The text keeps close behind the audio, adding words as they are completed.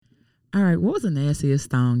All right, what was the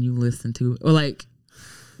nastiest song you listened to, or like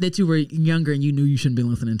that you were younger and you knew you shouldn't be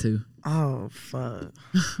listening to? Oh fuck.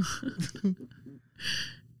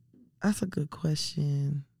 That's a good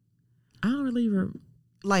question. I don't really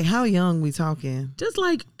Like, how young we talking? just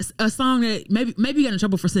like a song that maybe you got in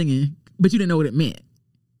trouble for singing, but you didn't know what it meant.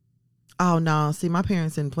 Oh no, see, my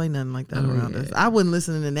parents didn't play nothing like that around us. I wasn't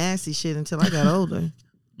listening to nasty shit until I got older.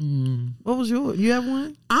 What was yours? You have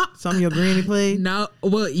one? Something your granny played? No,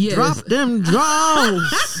 well, yes. Drop them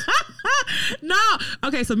draws. No,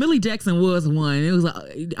 okay. So Millie Jackson was one. It was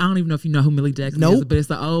I don't even know if you know who Millie Jackson is, but it's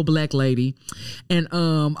the old black lady. And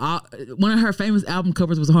one of her famous album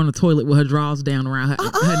covers was her on the toilet with her drawers down around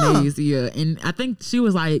her knees. Yeah, and I think she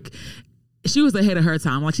was ahead of her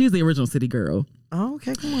time. Like, she's the original city girl. Oh,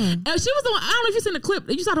 okay, come on. And she was the one. I don't know if you seen the clip.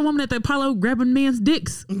 You saw the woman at the Apollo grabbing men's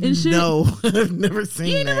dicks and shit. No, I've never seen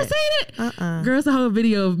that. You ain't never seen it? Girl, it's a whole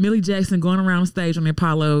video of Millie Jackson going around the stage on the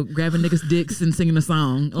Apollo grabbing niggas' dicks and singing a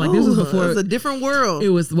song. Like, this was before. It was a different world. It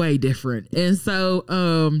was way different. And so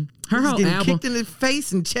her whole getting album kicked in the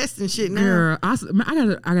face and chest and shit now. Girl, I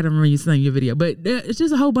gotta remember you saying your video, but it's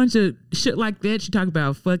just a whole bunch of shit like that. She talk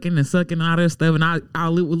about fucking and sucking and all that stuff, and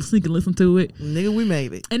I'll sneak and listen to it. Nigga, we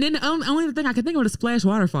made it. And then the only thing I can think of is Splash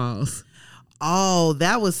Waterfalls. Oh,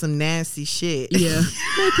 that was some nasty shit. Yeah.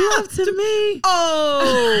 Make love to me.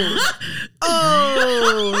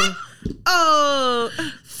 Oh,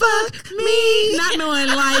 fuck me. Not knowing,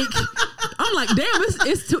 like, I'm like, damn,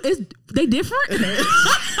 they different.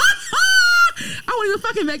 I wasn't even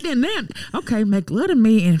fucking back then. Damn. Okay, make love to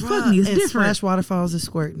me and fuck me is different. Splash Waterfalls is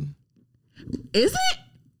squirting. Is it?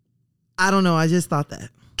 I don't know. I just thought that.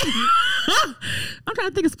 I'm trying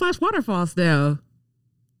to think of Splash Waterfalls now.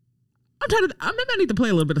 maybe I need to play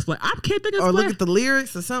a little bit of Splash. I can't think of Splash. Or look at the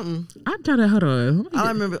lyrics or something. I'm trying to, hold on. I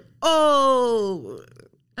remember, oh.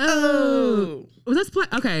 Was that Splash?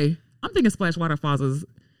 Okay. I'm thinking Splash Waterfalls is.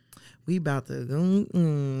 We about to go. You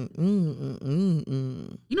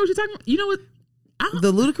know what you're talking about? You know what?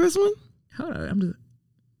 The Ludacris one? Hold on. I'm just.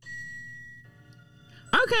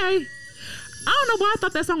 Okay. I don't know why I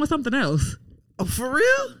thought that song was something else. Oh, for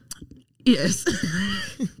real? Yes.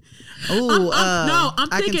 I'm thinking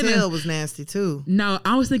I can tell it was nasty too. No,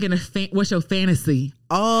 I was thinking of What's Your Fantasy?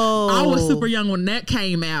 Oh, I was super young when that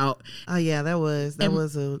came out. Oh yeah, that was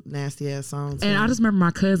a nasty ass song too. And I just remember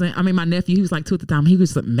my nephew, he was like 2 at the time. He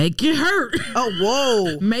was like, make it hurt. Oh,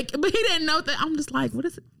 whoa. But he didn't know that. I'm just like, what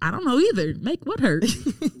is it? I don't know either. Make what hurt?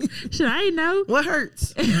 Shit, I ain't know. What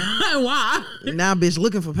hurts? Why? Now bitch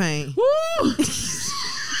looking for pain. Woo.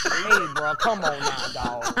 Hey, bro, come on now,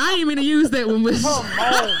 dog. I ain't mean to use that one, but come on,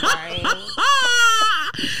 man.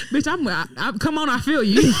 Bitch, I'm come on, I feel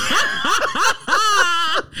you.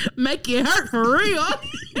 Make it hurt for real.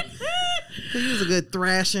 He was a good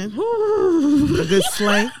thrashing. A good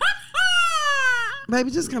slay. Baby,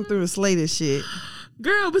 just come through and slay this shit.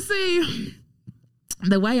 Girl, but see,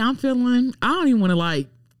 the way I'm feeling, I don't even want to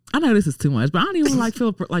I know this is too much, but I don't even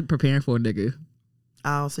feel like preparing for a nigga.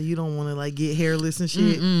 Oh, so you don't want to get hairless and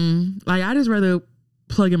shit? Like, I just rather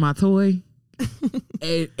plug in my toy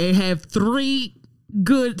and have 3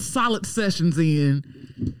 good solid sessions in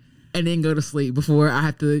and then go to sleep before I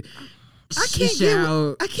have to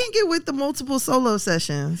shower. I can't get with the multiple solo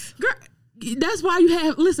sessions. Girl, that's why you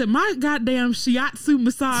have, listen, my goddamn shiatsu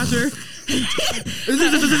massager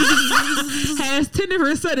has 10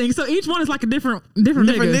 different settings. So each one is like a different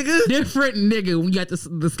nigga. Different nigga. You got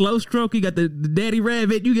the slow stroke, you got the daddy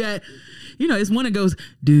rabbit, you got, it's one that goes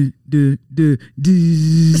do.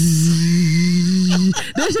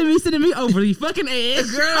 That should be sending me over the fucking edge.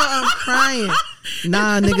 Girl, I'm crying.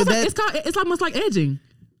 Nah, nigga, it's almost like edging.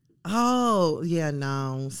 Oh, yeah,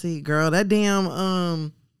 no. See, girl, that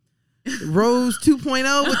damn Rose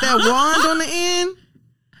 2.0 with that wand on the end.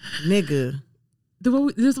 Nigga.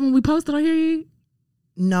 This one we posted on here?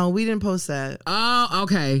 No, we didn't post that. Oh,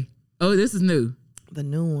 okay. Oh, this is new. The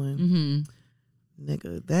new one. Mm-hmm.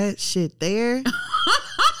 Nigga, that shit there.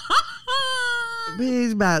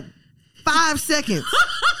 Bitch, about 5 seconds.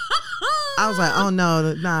 I was like, oh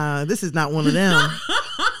no, nah, this is not one of them.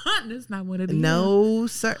 This is not one of them. No,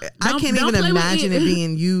 sir. I can't even imagine it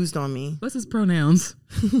being used on me. What's his pronouns?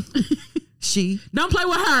 She. Don't play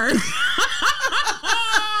with her.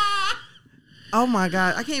 Oh my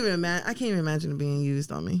God. I can't even imagine it being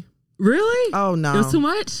used on me. Really? Oh no. It was too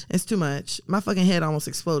much? It's too much. My fucking head almost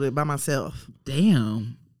exploded by myself.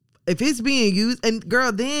 Damn. If it's being used, and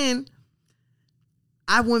girl, then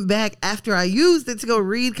I went back after I used it to go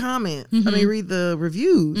read comments. Read the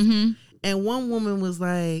reviews. And one woman was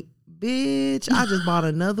like, bitch, I just bought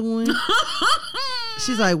another one.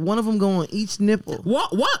 She's like, one of them go on each nipple. What?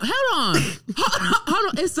 Hold on.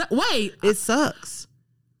 Hold on. Wait. It sucks.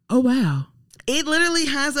 Oh, wow. It literally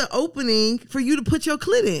has an opening for you to put your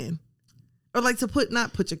clit in. Or like to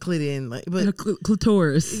not put your clit in, like, but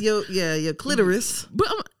clitoris. Your clitoris.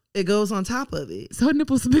 But it goes on top of it. So her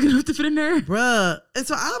nipples big enough to fit in there? Bruh. And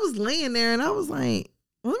so I was laying there and I was like,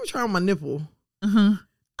 well, let me try on my nipple. Uh-huh.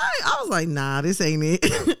 I was like, nah, this ain't it.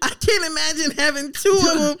 I can't imagine having two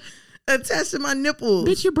of them attached to my nipples.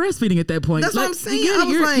 Bitch, you're breastfeeding at that point. That's what I'm saying. I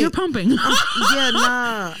was like, you're pumping. Yeah,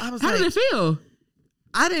 nah. I was How did it feel?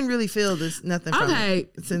 I didn't really feel nothing from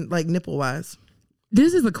it. It's like nipple wise.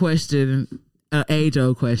 This is a question, an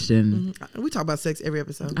age-old question. Mm-hmm. We talk about sex every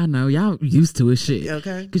episode. I know. Y'all used to it, shit.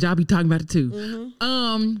 Okay. Because y'all be talking about it too.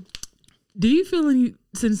 Mm-hmm. Do you feel any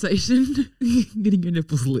sensation getting your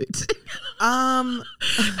nipples lit?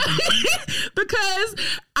 Because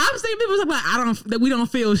I've seen people talk about that we don't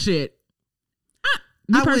feel shit.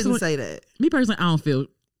 I wouldn't say that. Me personally, I don't feel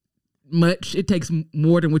much. It takes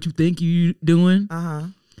more than what you think you doing. I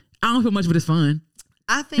don't feel much, but it's fun.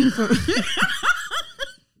 I think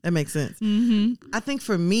that makes sense. Mm-hmm. I think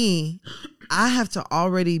for me, I have to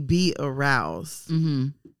already be aroused. Mm-hmm.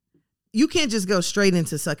 You can't just go straight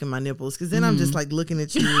into sucking my nipples because then I'm just like looking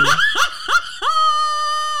at you.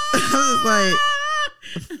 I was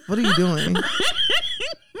like, what are you doing?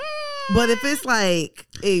 But if it's like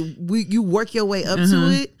you work your way up to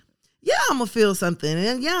it, yeah, I'm gonna feel something,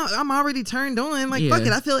 and yeah, I'm already turned on. Like fuck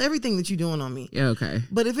it, I feel everything that you're doing on me. Yeah, okay.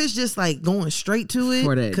 But if it's just like going straight to it,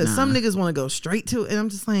 because some niggas want to go straight to it, and I'm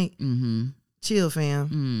just like, chill,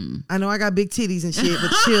 fam. I know I got big titties and shit,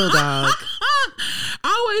 but chill, dog.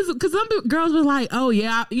 Always, because some girls were like, "Oh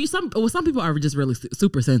yeah," some people are just really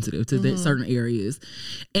super sensitive to certain areas,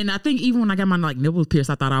 and I think even when I got my like nipples pierced,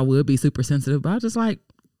 I thought I would be super sensitive, but I was just like,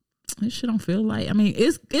 this shit don't feel like. I mean,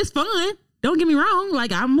 it's fun. Don't get me wrong.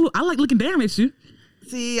 Like I like looking down at you.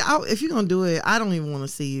 See, if you're gonna do it, I don't even want to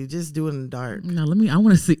see you. Just do it in the dark. No, I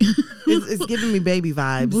want to see. It's giving me baby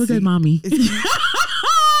vibes. Look at mommy.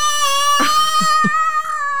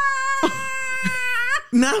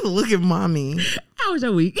 Now look at mommy. How was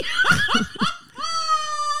your week?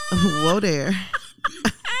 Whoa there.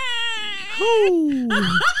 Ooh.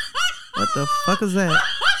 What the fuck is that?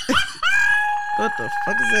 What the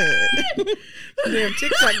fuck is that? Damn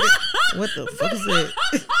TikTok. What the fuck is that?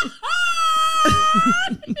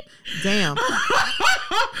 Damn.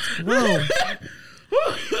 Whoa.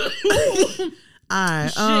 All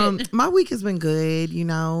right. My week has been good, you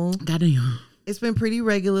know. Goddamn. It's been pretty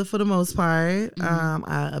regular for the most part.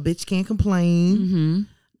 A bitch can't complain.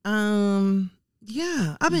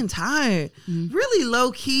 Yeah, I've been tired. Really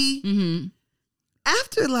low key.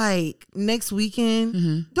 After like next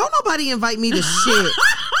weekend, don't nobody invite me to shit.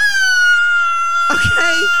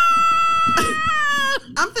 Okay?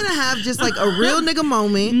 I'm finna have just like a real nigga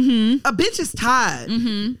moment. A bitch is tired.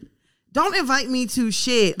 Don't invite me to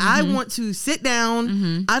shit. I want to sit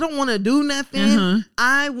down. I don't want to do nothing.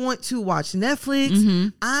 I want to watch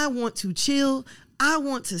Netflix. I want to chill. I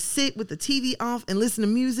want to sit with the TV off and listen to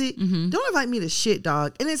music. Don't invite me to shit,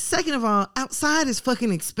 dog. And then second of all, outside is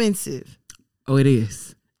fucking expensive. Oh, it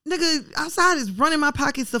is. Nigga, outside is running my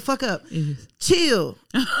pockets the fuck up. It is. Chill.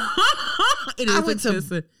 It is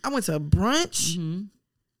expensive. I went to brunch.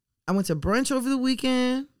 I went to brunch over the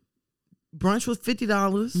weekend. Brunch was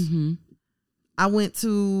 $50. I went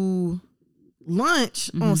to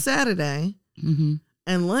lunch on Saturday.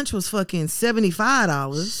 And lunch was fucking $75.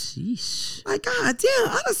 Sheesh. Like, god damn,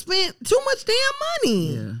 I done spent too much damn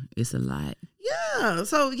money. Yeah, it's a lot. Yeah.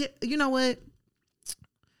 So, you know what?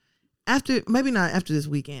 Maybe not after this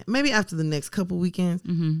weekend. Maybe after the next couple weekends,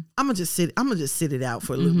 I'm gonna just sit it out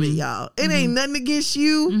for a little bit, y'all. It ain't nothing against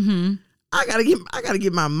you. I gotta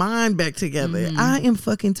get my mind back together. I am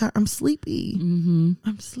fucking tired. I'm sleepy.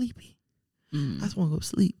 I'm sleepy. I just want to go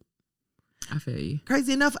sleep. I feel you.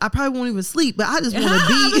 Crazy enough, I probably won't even sleep, but I just want to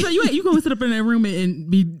be. So you gonna sit up in that room and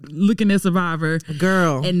be looking at Survivor,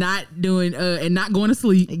 girl, and not doing and not going to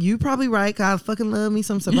sleep. You probably right. 'Cause I fucking love me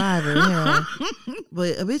some Survivor. Yeah.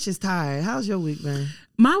 But a bitch is tired. How's your week, man?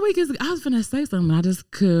 My week is. I was gonna say something. I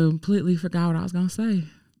just completely forgot what I was gonna say.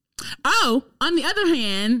 Oh, on the other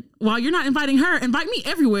hand, while you're not inviting her, invite me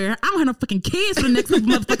everywhere. I don't have no fucking kids for the next couple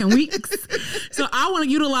motherfucking weeks. So I want to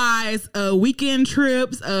utilize weekend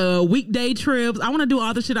trips, weekday trips. I want to do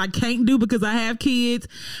all the shit I can't do because I have kids.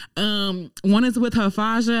 One is with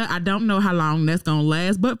Hafaja. I don't know how long that's going to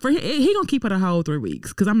last, but for he going to keep it a whole 3 weeks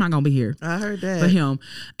because I'm not going to be here. I heard that. For him.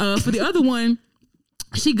 For the other one,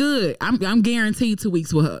 She good. I'm guaranteed 2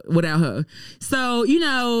 weeks with her, without her. So,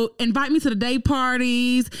 invite me to the day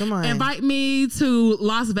parties. Come on. Invite me to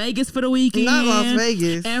Las Vegas for the weekend. Not Las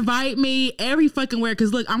Vegas. Invite me every fucking where.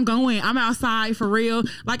 Cause look, I'm outside for real.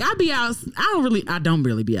 Like I don't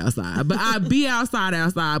really be outside, but I be outside.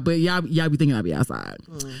 But y'all be thinking I be outside.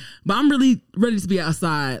 But I'm really ready to be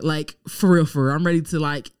outside. Like for real. I'm ready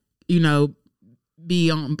to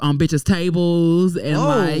be on bitches' tables and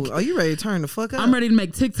are you ready to turn the fuck up? I'm ready to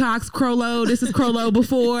make TikToks. Crollo, this is Crollo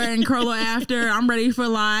before and Crollo after. I'm ready for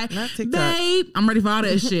Not TikTok. babe. I'm ready for all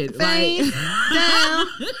that shit. Face down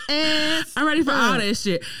and I'm ready for all that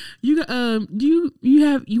shit. You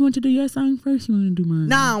want to do your song first? You want to do mine?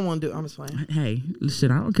 Nah, I don't want to do it. I'm just playing. Hey,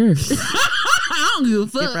 shit, I don't care. I don't give a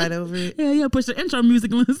fuck. Get right over it. Yeah, push the intro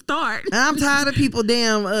music when it start. And I'm tired of people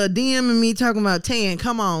DMing me talking about Tan.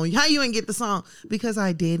 Come on, how you ain't get the song? Because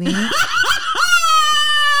I didn't.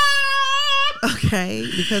 Okay,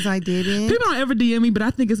 because I didn't. People don't ever DM me, but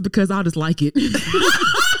I think it's because I just like it.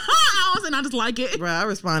 I just like it. Bro, I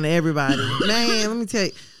respond to everybody. Man, let me tell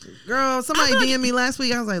you. Girl, somebody DM'd me last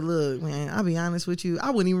week. I was like, look, man, I'll be honest with you.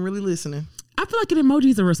 I wasn't even really listening. I feel like an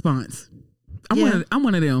emoji's a response. I'm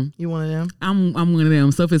one of them. You one of them? I'm one of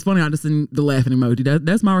them. So if it's funny, I'll just send the laughing emoji.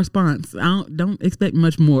 That's my response. I don't expect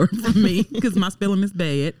much more from me because my spelling is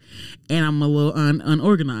bad and I'm a little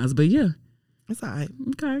unorganized. But yeah, it's all right.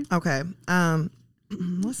 Okay.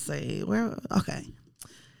 Let's see. Okay.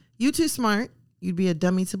 You too smart. You'd be a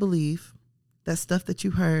dummy to believe that stuff that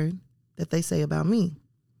you heard that they say about me.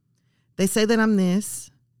 They say that I'm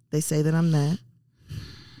this. They say that I'm that.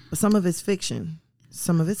 But some of it's fiction.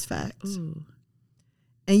 Some of it's facts. Ooh.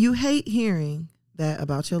 And you hate hearing that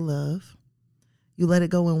about your love. You let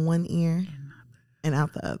it go in one ear and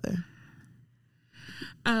out the other.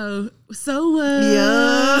 Oh, so what?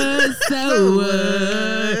 Yeah. So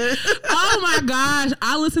what? Oh my gosh.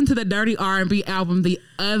 I listened to the Dirty R&B album the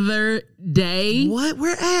other day. What?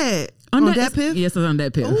 Where at? On Dat Piff? Yes, it's on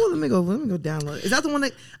Dat Piff. Oh, let me go download. Is that the one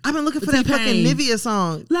that I've been looking for? T-Pain. That fucking Nivea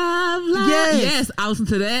song. Love. Yes. I listened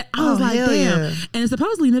to that. I was like, hell damn. yeah. And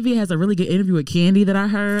supposedly Nivea has a really good interview with Candy that I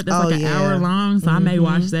heard. That's like an hour long. So I may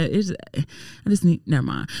watch that. I just need, never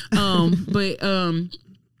mind.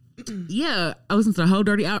 Yeah, I listened to the whole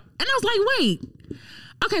Dirty Out and I was like, wait,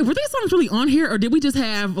 okay, were these songs really on here or did we just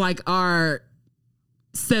have like our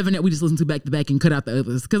 7 that we just listened to back to back and cut out the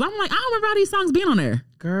others? Because I'm like, I don't remember all these songs being on there.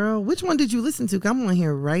 Girl, which one did you listen to? I'm on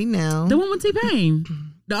here right now. The one with T-Pain.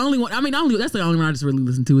 The only one, that's the only one I just really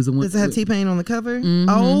listened to is the one. Does it have T-Pain on the cover? Mm-hmm.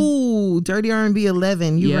 Oh, Dirty R&B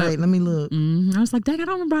 11. You're right. Let me look. Mm-hmm. I was like, dang, I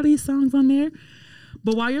don't remember all these songs on there.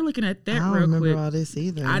 But while you're looking at that I don't real remember quick, all this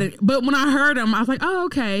either. I didn't. But when I heard them, I was like, oh,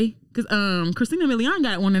 okay. Because Christina Milian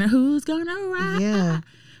got one in there. Who's gonna ride? Yeah.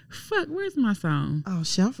 Fuck, where's my song? Oh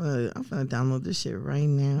shit, I'm finna download this shit right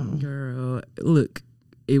now. Girl, look,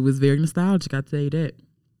 it was very nostalgic. I'll tell you that.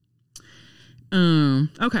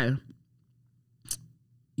 Okay.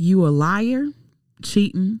 You a liar,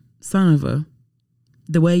 cheating, son of a.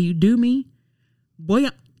 The way you do me, boy.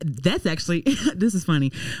 That's actually, this is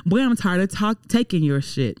funny. Boy, I'm tired of taking your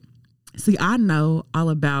shit. See, I know all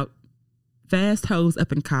about fast hoes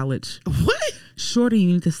up in college. What? Shorty,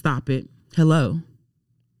 you need to stop it. Hello.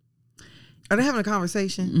 Are they having a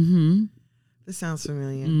conversation? Mm-hmm. This sounds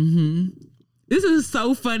familiar. Mm-hmm. This is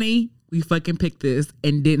so funny. We fucking picked this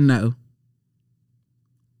and didn't know.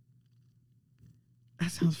 That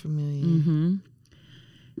sounds familiar. Mm-hmm.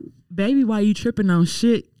 Baby, why you tripping on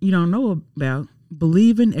shit you don't know about?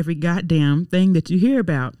 Believing every goddamn thing that you hear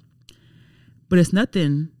about. But it's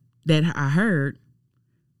nothing that I heard.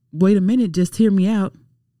 Wait a minute, just hear me out.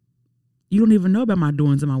 You don't even know about my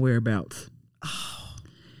doings and my whereabouts. Oh.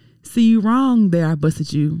 See, you wrong there, I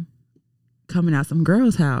busted you. Coming out some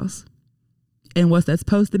girl's house. And what's that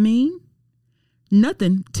supposed to mean?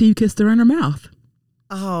 Nothing till you kissed her in her mouth.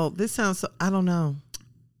 Oh, this sounds so, I don't know.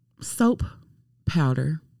 Soap,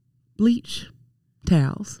 powder, bleach,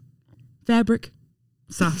 towels, fabric,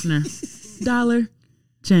 softener, dollar,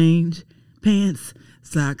 change, pants,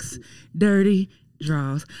 socks, dirty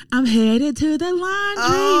drawers. I'm headed to the laundry man.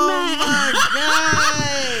 Oh my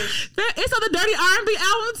gosh. It's on the Dirty R&B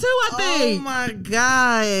album too, I think. Oh my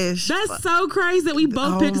gosh. That's so crazy that we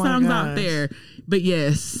both picked songs out there. But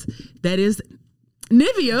yes, that is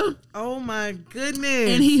Nivea. Oh my goodness.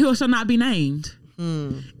 And he who shall not be named.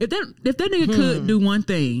 If that nigga could do one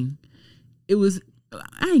thing, it was,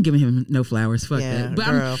 I ain't giving him no flowers. Fuck that. But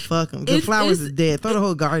girl, fuck him. The flowers is dead. Throw the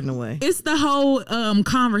whole garden away. It's the whole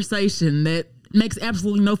conversation that makes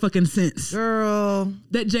absolutely no fucking sense. Girl.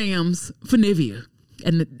 That jams for Nivea.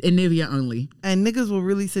 And Nivea only. And niggas will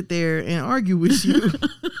really sit there and argue with you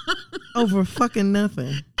over fucking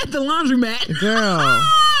nothing. At the laundromat. Girl.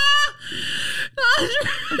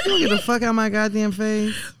 Don't get the fuck out my goddamn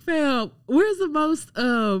face. Fam, where's the most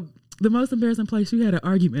embarrassing place you had an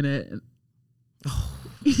argument at?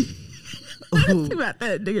 Think about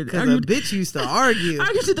that, nigga. Because a bitch used to argue.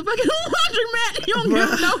 Argue to the fucking laundromat. You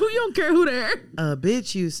don't care who there. A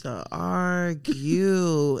bitch used to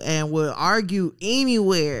argue and would argue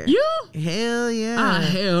anywhere. You? Hell yeah.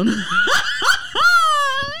 Hell no.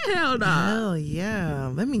 Hell no. Hell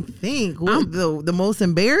yeah. Let me think. What the most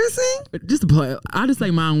embarrassing? Just to play. I just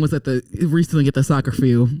say mine was recently at the soccer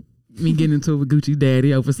field. Me getting into it with Gucci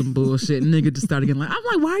daddy over some bullshit. Nigga just started getting like, I'm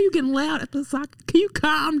like, why are you getting loud at the soccer? Can you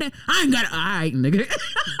calm down? I ain't got it. All right, nigga.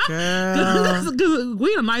 Girl. Cause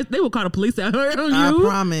we a nice, they will call the police out here on you. I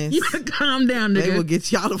promise. You gotta calm down, nigga. They will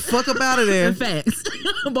get y'all the fuck up out of there. Facts.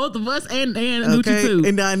 Both of us and Gucci too.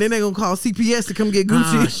 And then they gonna call CPS to come get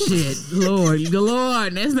Gucci. Oh shit. Lord.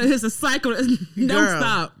 It's a cycle. Don't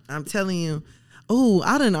stop. I'm telling you. Oh,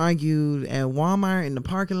 I done argued at Walmart in the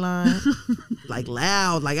parking lot, like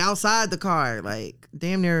loud, like outside the car, like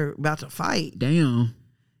damn near about to fight. Damn.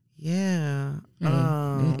 Yeah.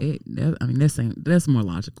 Hey, that's more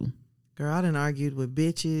logical. Girl, I done argued with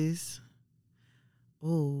bitches.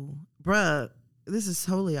 Oh, bruh, this is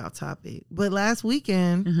totally off topic. But last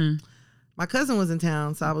weekend, my cousin was in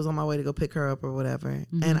town, so I was on my way to go pick her up or whatever,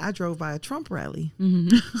 and I drove by a Trump rally.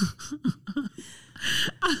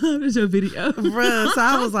 I love your video. Bruh, so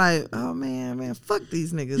I was like, oh man, fuck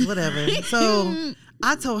these niggas, whatever. So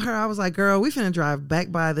I told her, I was like, girl, we finna drive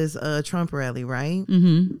back by this Trump rally, right?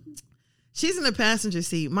 She's in the passenger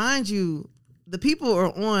seat. Mind you, the people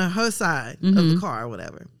are on her side of the car or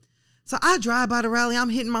whatever. So I drive by the rally, I'm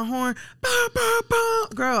hitting my horn. Bah, bah, bah.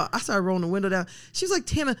 Girl, I started rolling the window down. She's like,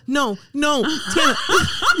 Tana, no, Tana.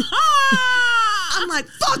 I'm like,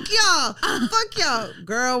 fuck y'all.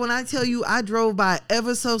 Girl, when I tell you I drove by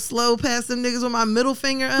ever so slow past them niggas with my middle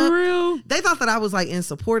finger up. For real? They thought that I was like in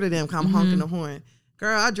support of them, I'm honking the horn.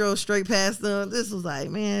 Girl, I drove straight past them. This was like,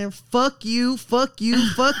 man, fuck you. Fuck you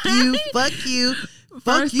too. Fuck you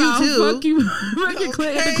too.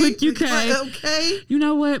 Click UK. Okay. You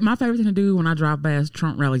know what? My favorite thing to do when I drive past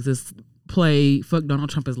Trump rallies is play fuck Donald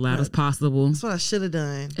Trump as loud as possible. That's what I should have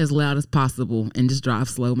done. As loud as possible and just drive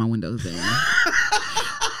slow, my windows down.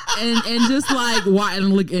 and just like watch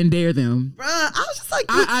and look and dare them. Bruh, I was just like,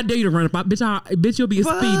 I dare you to run up. Bitch, you'll be a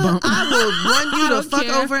speed bump. I will run you the fuck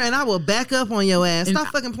over and I will back up on your ass. Stop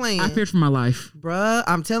fucking playing. I feared for my life. Bruh,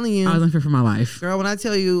 I'm telling you. I was in fear for my life. Girl, when I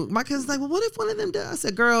tell you, my cousin's like, well, what if one of them does? I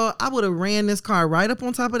said, girl, I would have ran this car right up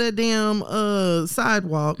on top of that damn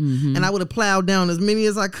sidewalk and I would have plowed down as many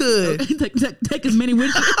as I could. Take as many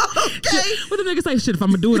with you. Okay. What the nigga say? Shit, if I'm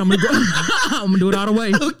gonna do it, I'm gonna do it all the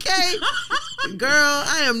way. Okay. Girl,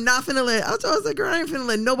 I am not finna let. I told her, girl, I ain't finna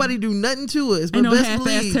let nobody do nothing to us. But ain't no best half-ass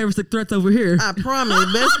believe, terroristic threats over here. I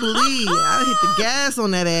promise. Best believe, I hit the gas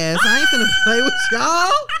on that ass. I ain't finna play with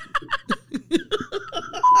y'all.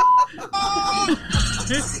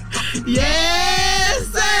 Yes,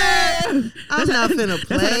 sir. I'm not finna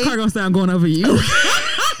play. That's how the car gonna sound going over you.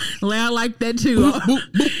 Loud like that too. Boop,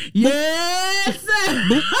 boop, boop. Yes, sir.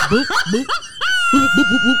 Boop, boop, boop. Boop, boop,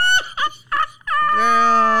 boop, boop.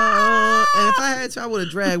 Girl, and if I had to, I would have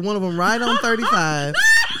dragged one of them right on 35.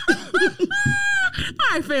 All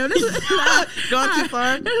right, fam. This is gone too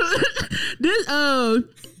far. This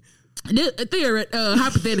theory,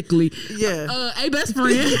 hypothetically, yeah. A best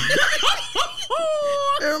friend.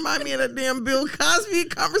 It remind me of that damn Bill Cosby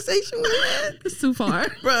conversation we had. It's too far,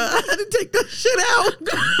 bro. I had to take that shit out.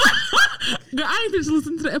 Girl, I ain't finished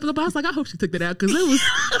listening to the episode, but I was like, I hope she took that out because it was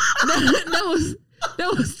that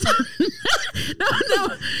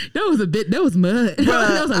was a bit. That was mud. Bruh,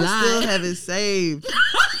 that was a lie. I still have it saved.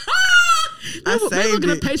 I saved it.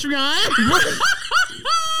 Look at Patreon.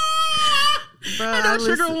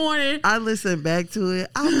 Trigger warning. I listened back to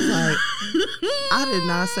it. I was like, I did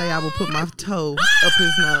not say I would put my toe up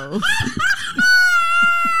his nose.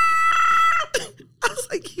 I was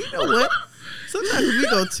like, you know what? Sometimes we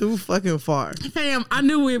go too fucking far. Fam, I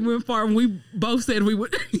knew we went far when we both said we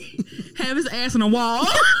would have his ass on a wall.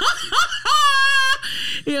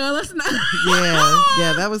 Yeah, let's not.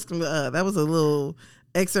 Yeah, that was a little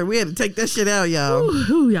excerpt. We had to take that shit out, y'all.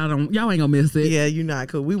 Ooh, y'all ain't gonna miss it. Yeah, you not,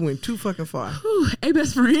 cause we went too fucking far. Ooh, hey,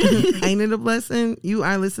 best friend. Ain't it a blessing? You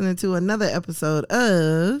are listening to another episode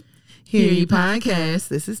of Hear You Podcast.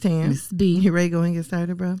 This is Tam. This is B. You ready to go and get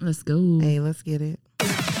started, bro? Let's go. Hey, let's get it.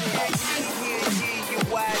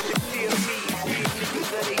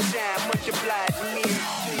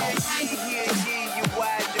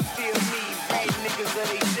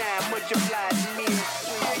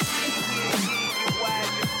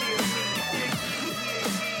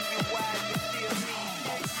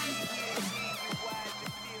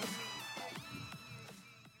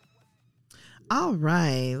 All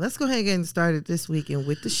right. Let's go ahead and get started this weekend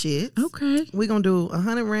with the shit. Okay. We're going to do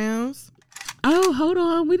 100 rounds. Oh, hold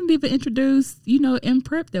on. We didn't even introduce, M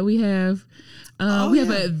Prep that we have. We have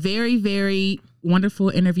a very, very wonderful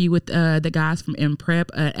interview with the guys from M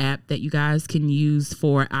Prep, an app that you guys can use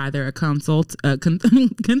for either a consultant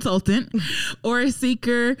or a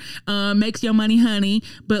seeker. Makes your money honey,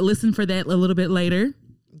 but listen for that a little bit later.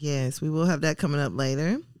 Yes, we will have that coming up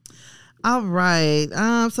later. All right.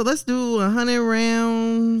 So let's do 100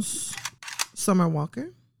 rounds. Summer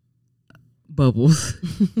Walker. Bubbles.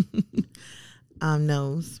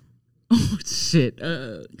 Nose. Oh, shit.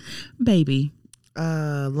 Baby.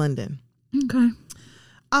 London. Okay.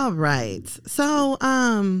 All right. So,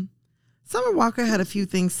 Summer Walker had a few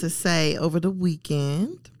things to say over the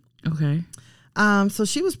weekend. Okay. So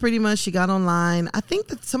she was she got online. I think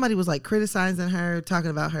that somebody was like criticizing her, talking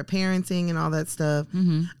about her parenting and all that stuff.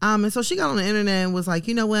 Mm-hmm. And so she got on the internet and was like,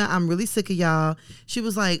 you know what? I'm really sick of y'all. She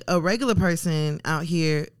was like, a regular person out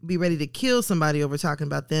here be ready to kill somebody over talking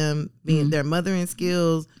about them being their mothering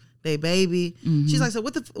skills, their baby. Mm-hmm. She's like, so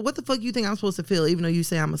what the fuck you think I'm supposed to feel, even though you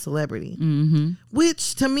say I'm a celebrity? Mm-hmm.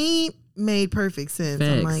 Which to me made perfect sense.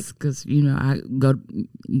 Facts, I'm like, because I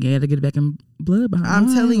gotta get back in blood behind.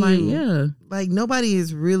 I'm telling you, yeah, like nobody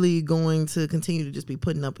is really going to continue to just be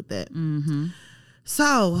putting up with that. Mm-hmm.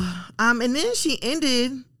 So, and then she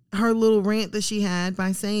ended her little rant that she had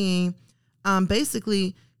by saying,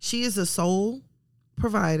 basically, she is a sole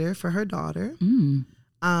provider for her daughter,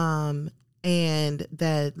 and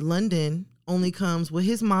that London only comes with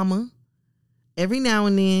his mama every now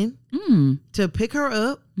and then to pick her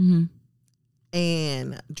up. Mm-hmm.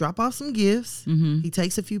 And drop off some gifts. Mm-hmm. He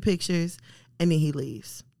takes a few pictures and then he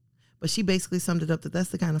leaves. But she basically summed it up that that's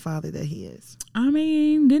the kind of father that he is. I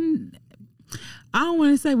mean, I don't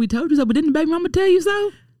want to say we told you so, but didn't the baby mama tell you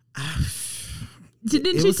so?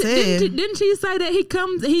 Didn't she say that he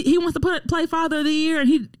comes? He wants to play Father of the Year, and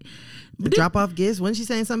he drop off gifts. Wasn't she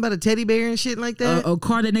saying something about a teddy bear and shit like that? A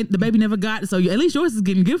car that the baby never got. So at least yours is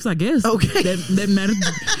getting gifts, I guess. Okay, that matters.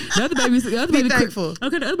 The other baby, thankful.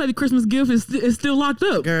 Okay, the other baby Christmas gift is still locked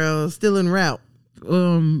up. Girl, still en route.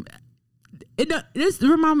 This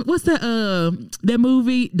remind me. What's that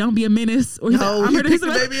movie? Don't Be a Menace. Or he picked the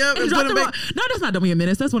baby up and put him back. No, that's not Don't Be a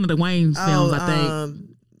Menace. That's one of the Wayne films, I think.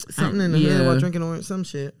 Something in the hood while drinking orange, some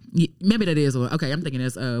shit. Yeah, maybe that is one. Okay, I'm thinking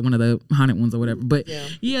that's one of the haunted ones or whatever. But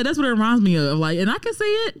yeah, that's what it reminds me of. Like, and I can see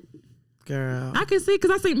it, girl. I can see it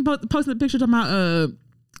because I seen posted a picture talking about.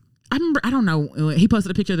 I remember. I don't know. He posted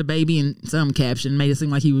a picture of the baby and some caption made it seem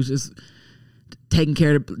like he was just taking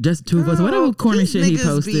care of just two of us. Whatever corny shit he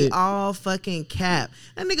posted. Be all fucking cap.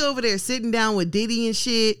 That nigga over there sitting down with Diddy and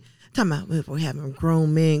shit, talking about we're having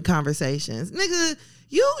grown men conversations, nigga.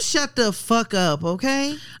 You shut the fuck up,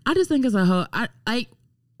 okay? I just think as a whole, I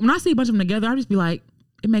when I see a bunch of them together, I just be like,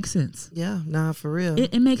 it makes sense. Yeah, nah, for real.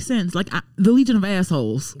 It makes sense. Like the Legion of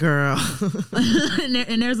Assholes, girl.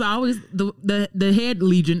 and there's always the head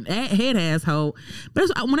Legion, head asshole. But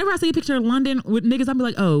whenever I see a picture of London with niggas, I be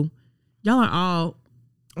like, oh, y'all are all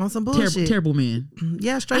on some bullshit. Terrible men.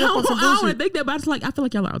 Yeah, straight up on some bullshit. I don't want to think that, but I feel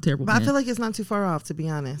like y'all are all terrible men. But I feel like it's not too far off, to be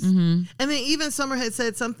honest. Mm-hmm. And then even Summer had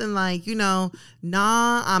said something like, nah,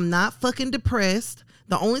 I'm not fucking depressed.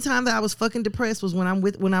 The only time that I was fucking depressed was when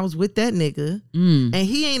I was with that nigga, and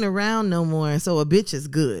he ain't around no more. So a bitch is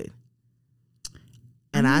good.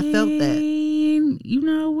 And I felt that. You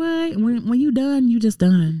know what? When you done, you just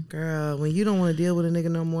done. Girl, when you don't want to deal with a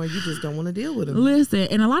nigga no more, you just don't want to deal with him. Listen,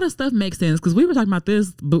 and a lot of stuff makes sense because we were talking about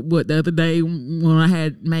this, but the other day when I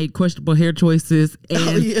had made questionable hair choices.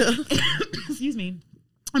 And, excuse me.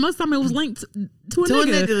 And most of the time it was linked to a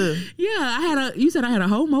nigga. Yeah, you said I had a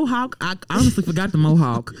whole mohawk. I honestly forgot the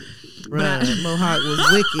mohawk. Right, mohawk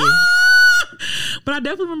was wicked. But I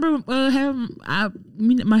definitely remember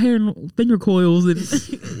having my hair in finger coils and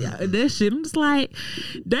that shit. I'm just like,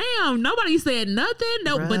 damn, nobody said nothing.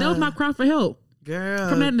 No, but that was my cry for help. Girl,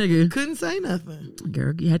 from that nigga. Couldn't say nothing.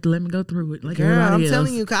 Girl, you had to let me go through it. Like girl, I'm else.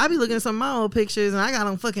 telling you, cause I be looking at some of my old pictures and I got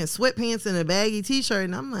on fucking sweatpants and a baggy t-shirt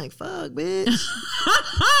and I'm like, fuck, bitch.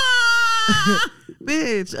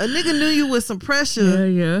 Bitch, a nigga knew you with some pressure.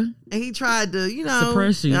 Yeah. And he tried to,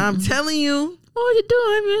 suppress you. I'm telling you. What you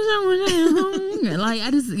doing? Like,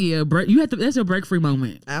 break. You have to. That's your break free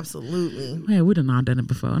moment. Absolutely. Yeah, we done all done it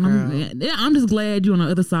before. And I'm just glad you're on the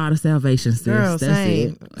other side of salvation, sis. Girl, that's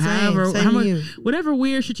same. it. However, whatever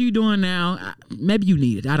weird shit you doing now, maybe you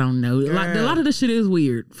need it. I don't know. Like, a lot of this shit is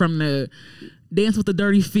weird. From the dance with the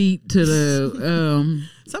dirty feet to the.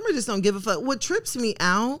 Summer just don't give a fuck. What trips me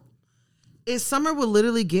out is Summer will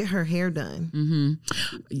literally get her hair done.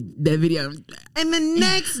 Mm-hmm. That video. And the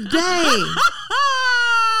next day,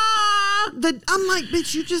 I'm like,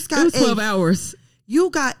 bitch, you just got It was 12 hours. You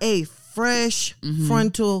got a fresh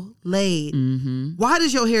frontal laid. Why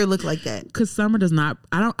does your hair look like that? Because Summer does not.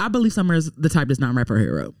 I believe Summer is the type does not wrap her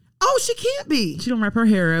hair up. Oh, she can't be. She don't wrap her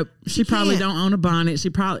hair up. She probably don't own a bonnet.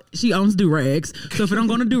 She owns do-rags. So if it don't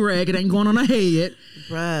go on a do-rag, it ain't going on her head.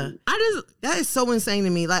 Bruh. That is so insane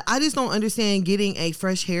to me. Like, I just don't understand getting a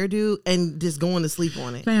fresh hairdo and just going to sleep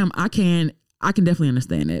on it. Fam, I can definitely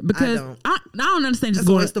understand it because I don't understand just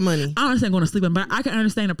That's a waste of money. I don't understand going to sleep, but I can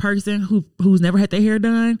understand a person who's never had their hair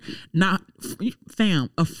done. Not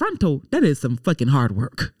fam, a frontal, that is some fucking hard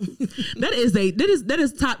work. that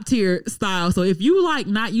is top tier style. So if you like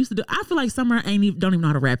not used to do, I feel like Summer don't even know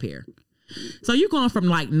how to wrap hair. So you're going from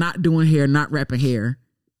like not doing hair, not wrapping hair,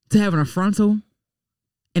 to having a frontal.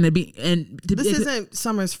 And this isn't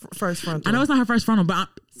Summer's first frontal. I know it's not her first frontal, but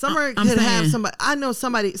Summer could have somebody. I know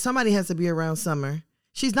somebody has to be around Summer.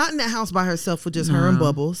 She's not in that house by herself with just her and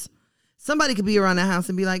Bubbles. Somebody could be around the house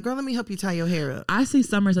and be like, "Girl, let me help you tie your hair up." I see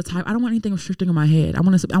Summer as a type. I don't want anything restricting on my head. I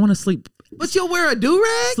want to sleep. But you'll wear a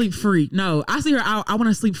do-rag? Sleep free. No, I see her. I want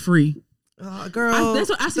to sleep free. Girl, there's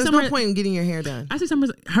no point in getting your hair done. I see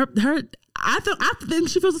Summer's her. I think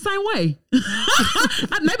she feels the same way.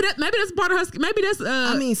 maybe that's part of her. Maybe that's.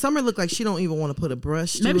 I mean, Summer look like she don't even want to put a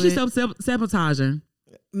brush. Maybe she's self-sabotaging.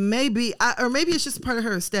 Maybe, or maybe it's just part of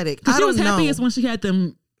her aesthetic. I don't know. She was happiest when she had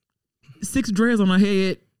them 6 dreads on her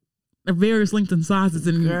head, of various lengths and sizes,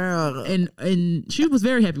 and she was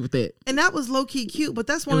very happy with that. And that was low key cute, but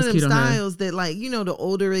that's one of them styles that, like, you know, the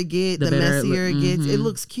older it gets, the messier it gets, it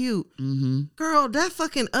looks cute. Girl, that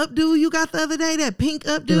fucking updo you got the other day, that pink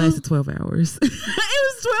updo, it lasted 12 hours. It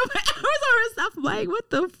was 12 hours on herself. Like, what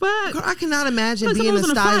the fuck? Girl, I cannot imagine being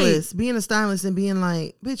a stylist and being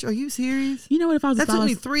like, bitch, are you serious? You know what? If I was a stylist,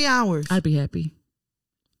 that took me 3 hours. I'd be happy.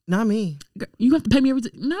 Not me. You have to pay me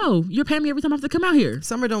No, you're paying me every time I have to come out here.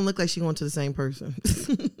 Summer don't look like she going to the same person.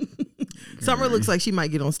 Summer looks like she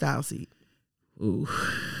might get on Style Seat. Ooh.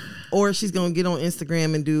 Or she's going to get on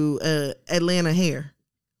Instagram and do Atlanta hair.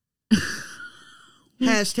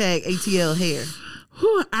 Hashtag ATL hair.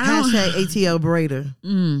 Hashtag ATL braider.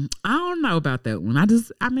 I don't know about that one.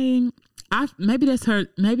 Maybe that's her.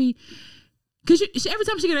 Maybe because every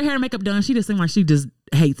time she get her hair and makeup done, she just seems like she just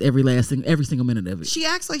hates every single minute of it. She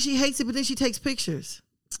acts like she hates it, but then she takes pictures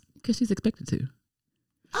because she's expected to.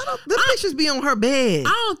 The pictures be on her bed.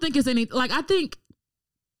 I don't think it's any. Like I think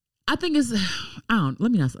it's. I don't.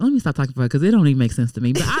 Let me stop talking for her because it don't even make sense to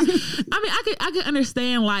me. But I could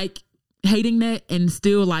understand like hating that and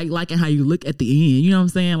still like liking how you look at the end. You know what I'm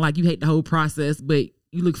saying? Like you hate the whole process, but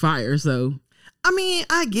you look fire. So I mean,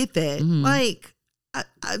 I get that. Like.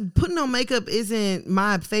 Putting on makeup isn't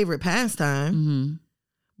my favorite pastime,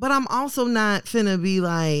 but I'm also not finna be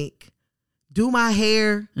like, do my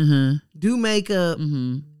hair, do makeup,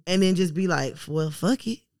 and then just be like, well, fuck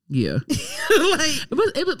it. Yeah.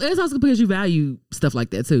 It's also because you value stuff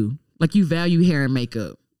like that too. Like you value hair and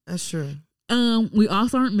makeup. That's true. We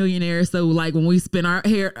also aren't millionaires, so like when we spend our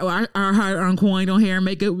hard-earned coin on hair and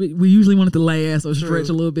makeup, we usually want it to last or stretch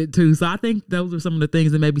a little bit too. So I think those are some of the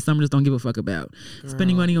things that maybe Summer just don't give a fuck about. Girl,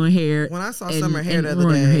 spending money on hair. When I saw Summer hair the other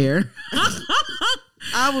day,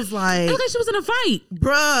 I was like, okay, she was in a fight,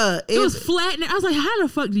 bruh. It was flat, and I was like, how the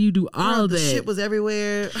fuck do you do all of that? Shit was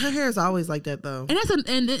everywhere. Her hair is always like that though, and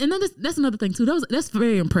that's another thing too. That's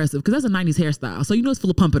very impressive because that's a '90s hairstyle. So you know it's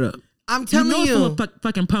full of pump it up. I'm telling you. It's full of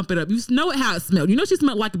fucking pump it up. You know how it smelled. You know she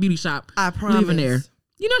smelled like a beauty shop. I promise. Leaving there.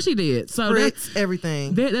 You know she did. So that's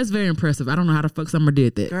everything. That's very impressive. I don't know how the fuck Summer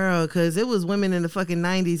did that. Girl, because it was women in the fucking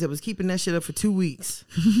 90s that was keeping that shit up for 2 weeks.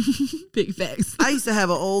 Big facts. I used to have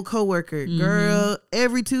an old coworker. Girl,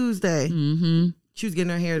 every Tuesday. She was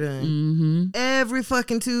getting her hair done. Every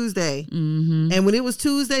fucking Tuesday. And when it was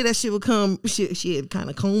Tuesday, that shit would come. She had kind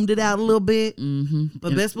of combed it out a little bit.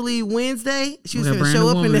 But best believe Wednesday, she was going to show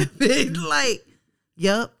up in that big like,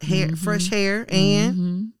 hair, fresh hair.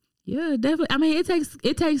 And yeah, definitely. I mean,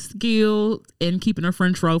 it takes skill in keeping a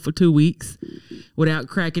French roll for 2 weeks without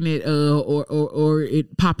cracking it or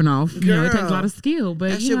it popping off. Girl, you know, it takes a lot of skill.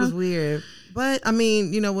 But that shit was weird. But I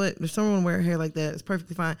mean, you know what? If someone wear hair like that, it's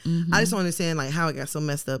perfectly fine. I just don't understand like how it got so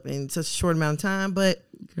messed up in such a short amount of time. But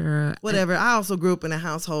girl, whatever. I also grew up in a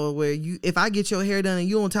household where if I get your hair done and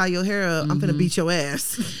you don't tie your hair up, I'm finna beat your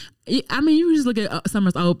ass. I mean, you just look at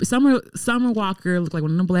Summer Walker look like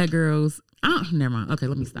one of them black girls. Never mind. Okay,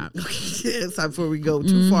 let me stop. Stop before we go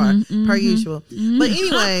too far, per usual. But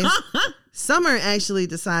anyway, Summer actually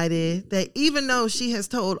decided that even though she has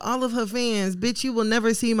told all of her fans, bitch, you will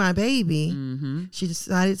never see my baby, she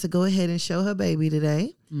decided to go ahead and show her baby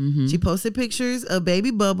today. She posted pictures of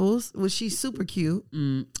baby Bubbles, which she's super cute.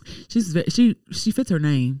 She fits her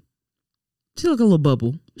name. She look a little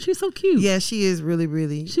bubble. She's so cute. Yeah, she is really,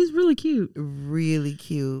 really. She's really cute. Really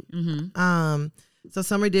cute. So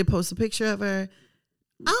Summer did post a picture of her.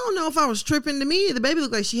 I don't know if I was tripping. To me, the baby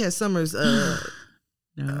looked like she had Summer's her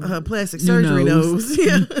plastic surgery nose.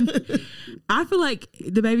 Yeah. I feel like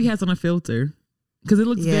the baby has on a filter. Because it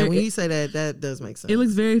looks very... when you say that, that does make sense. It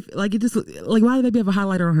looks very... Like, it just... Like, why did the baby have a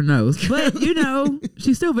highlighter on her nose? But,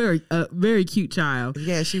 she's still very cute child.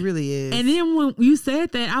 Yeah, she really is. And then when you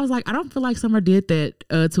said that, I was like, I don't feel like Summer did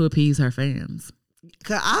that to appease her fans.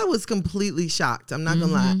 Because I was completely shocked. I'm not going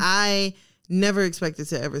to lie. I never expected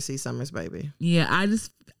to ever see Summer's baby. Yeah,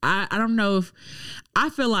 I don't know if...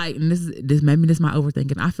 I feel like... And this maybe this is my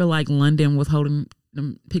overthinking. I feel like London was holding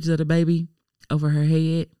them pictures of the baby over her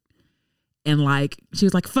head. And like she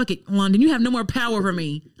was like, "Fuck it, London, you have no more power over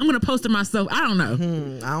me. I'm gonna post it myself." I don't know.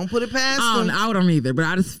 I don't put it past them. I don't either. But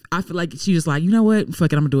I feel like she was like, you know what?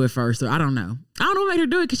 Fuck it, I'm gonna do it first. So I don't know. I don't know what made her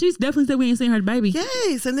do it because she's definitely said we ain't seen her baby.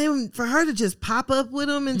 Yes, and then for her to just pop up with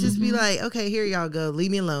them and just be like, "Okay, here y'all go. Leave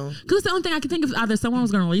me alone." Because it's the only thing I can think of. Either someone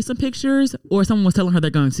was gonna release some pictures or someone was telling her they're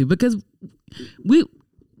going to. Because we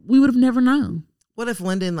would have never known. What if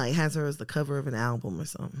London like has her as the cover of an album or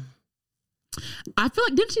something? I feel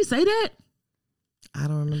like didn't she say that? I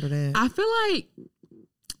don't remember that. I feel like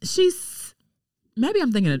she's maybe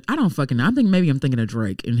I'm thinking of, I don't fucking know. Maybe I'm thinking of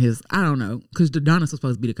Drake and his I don't know because Adonis was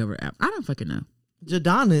supposed to be the cover app. I don't fucking know.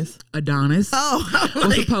 Adonis. Oh,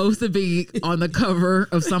 was supposed to be on the cover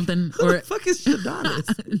of something. Who the fuck is Adonis?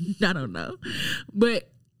 I don't know, but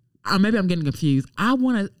maybe I'm getting confused. I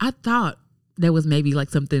thought there was maybe like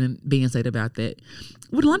something being said about that.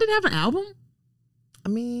 Would London have an album? I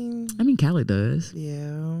mean, Khaled does.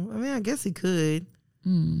 Yeah, I mean, I guess he could.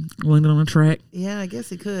 London on a track. Yeah, I guess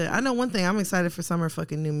he could. I know one thing. I'm excited for Summer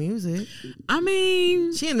fucking new music. I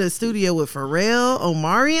mean, she in the studio with Pharrell,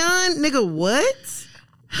 Omarion. Nigga, what?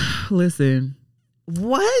 Listen.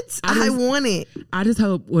 What? I want it. I just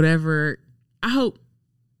hope I hope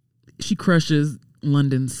she crushes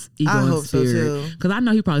London's ego and spirit. Because I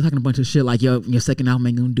know he probably talking a bunch of shit like, your second album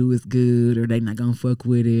ain't gonna do as good, or they not gonna fuck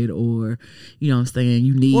with it, or you know what I'm saying,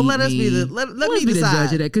 you need let us be the let me decide. The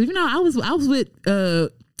judge of that. Because I was with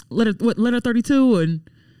letter 32 and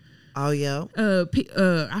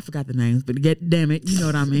I forgot the names, but damn it, you know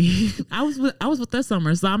what I mean. I was with that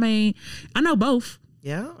Summer, so I mean I know both.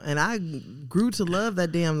 Yeah, and I grew to love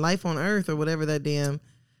that damn Life on Earth or whatever that damn.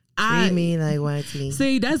 Treat me like YT.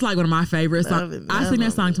 See, that's like one of my favorites. I sing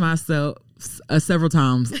that song to myself several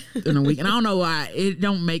times in a week, and I don't know why it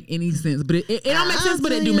don't make any sense, but it don't make sense,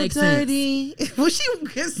 but it do make sense. Well,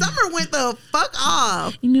 Summer went the fuck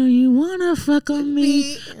off. You wanna fuck on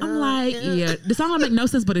me? I'm like, yeah, the song don't make no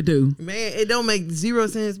sense, but it do. Man, it don't make zero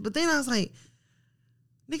sense. But then I was like,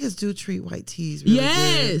 niggas do treat white tees really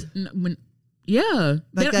good. Yeah.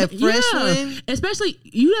 Like that fresh one. Especially,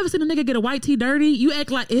 you ever seen a nigga get a white tee dirty? You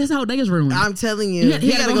act like his whole day is ruined. I'm telling you.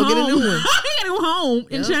 He gotta go get a new one. He gotta go home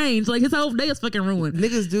and change. Like, his whole day is fucking ruined.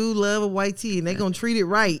 Niggas do love a white tee and they gonna treat it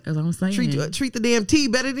right. That's what I'm saying. Treat the damn tea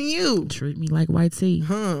better than you. Treat me like white tea.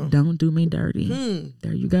 Don't do me dirty.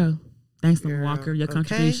 There you go. Thanks, Summer Walker, your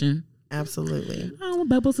contribution. Absolutely. Oh,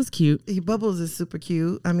 Bubbles is cute. Bubbles is super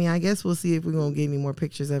cute. I mean, I guess we'll see if we're going to get any more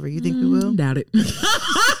pictures of her. You think we will? Doubt it.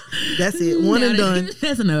 That's it. One and done.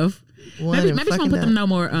 That's enough. Maybe she won't put them no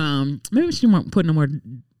more. Maybe she won't put no more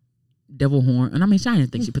devil horn. And I mean, I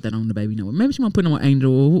didn't think she put that on the baby no more. Maybe she won't put no more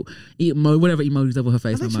angel, whatever emojis over her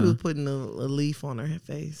face. I think she was putting a leaf on her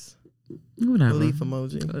face. Whatever. A leaf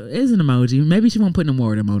emoji. It's an emoji. Maybe she won't put no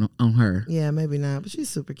more of them on her. Yeah, maybe not. But she's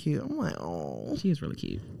super cute. I'm like, oh. She is really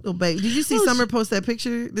cute. Little baby. Did you see Summer post that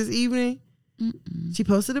picture this evening? Mm-mm. She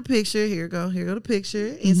posted a picture. Here go the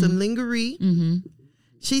picture. And some lingerie. Mm-hmm.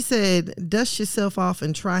 She said, dust yourself off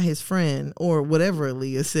and try his friend. Or whatever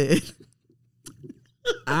Aaliyah said.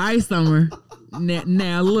 All right, Summer.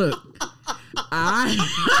 Now look. Summer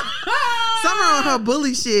on her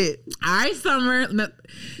bully shit. All right, Summer.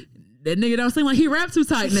 That nigga don't seem like he rap too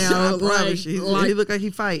tight now. He look like he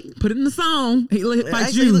fight. Put it in the song. He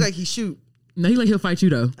fight you. He look like he shoot. No, he'll fight you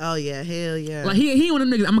though. Oh yeah, hell yeah. Like he ain't one of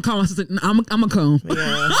them niggas. I'm gonna call my sister. I'm gonna come.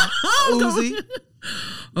 Yeah. Uzi.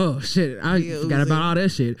 Oh shit! I forgot about all that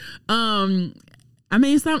shit. I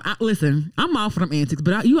mean, listen, I'm all for them antics,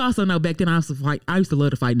 but you also know back then I used to love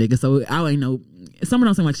to fight niggas, so I ain't know. Someone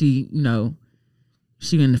don't seem like she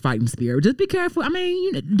in the fighting spirit. Just be careful. I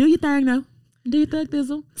mean, do your thing though. Do you think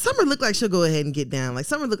Thizzle? Summer look like she'll go ahead and get down. Like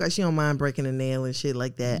Summer look like she don't mind breaking a nail and shit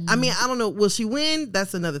like that. I mean, I don't know. Will she win?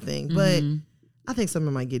 That's another thing. But I think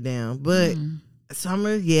Summer might get down. But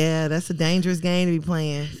Summer, yeah, that's a dangerous game to be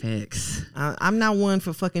playing. Facts. I'm not one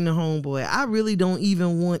for fucking the homeboy. I really don't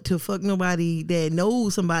even want to fuck nobody that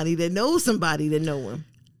knows somebody that knows somebody that know him.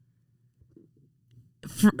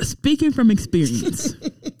 Speaking from experience,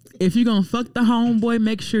 if you're gonna fuck the homeboy,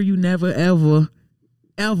 make sure you never ever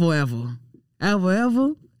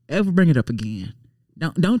bring it up again.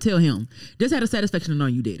 Don't tell him. Just have the satisfaction to know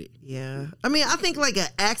you did it. Yeah, I mean, I think like an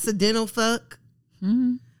accidental fuck.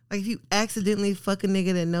 Mm-hmm. Like if you accidentally fuck a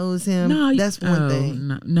nigga that knows him, that's one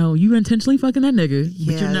thing. No, you intentionally fucking that nigga,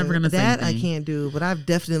 but you're never gonna say that. I can't do. But I've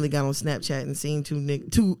definitely got on Snapchat and seen two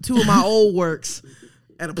of my old works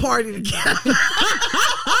at a party together.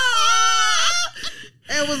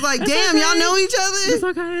 And was like, damn, y'all know each other? It's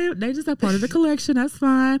okay. They just a part of the collection. That's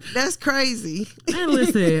fine. That's crazy. And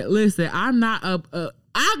listen. I'm not that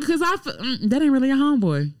ain't really a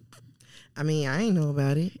homeboy. I mean, I ain't know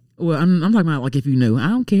about it. Well, I'm talking about like if you knew. I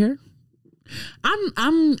don't care. I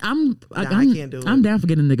can't do it. I'm down for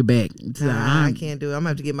getting a nigga back. So I can't do it. I'm gonna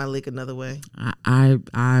have to get my lick another way. I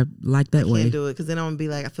like that way. I can't do it because then I'm gonna be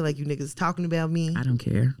like, I feel like you niggas talking about me. I don't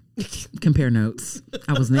care. Compare notes.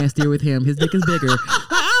 I was nastier with him. His dick is bigger. Like,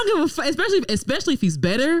 I don't give a fuck. Especially if he's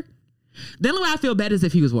better. The only way I feel bad is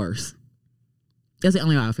if he was worse. That's the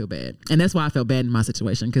only way I feel bad, and that's why I felt bad in my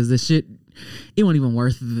situation because the shit, it wasn't even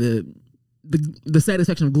worth the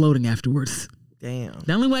satisfaction of gloating afterwards. Damn.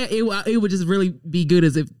 The only way it would just really be good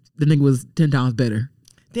is if the nigga was 10 times better.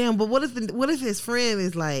 Damn, but what if his friend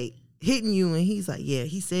is like hitting you and he's like, yeah,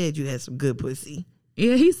 he said you had some good pussy.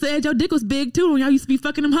 Yeah, he said your dick was big too when y'all used to be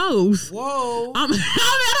fucking them hoes. Whoa. I don't know.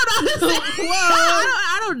 Whoa.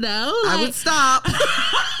 I don't know. Like, I would stop.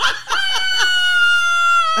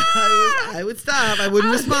 I would stop. I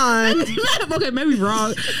wouldn't respond. Okay, maybe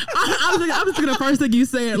wrong. I was thinking the first thing you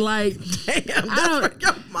said, like, damn, that's where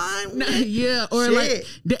your mind went. Yeah, or shit.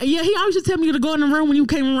 Like, yeah, he always just tell me to go in the room when you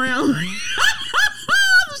came around.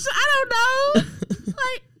 I don't know.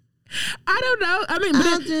 Like, I don't know. I mean,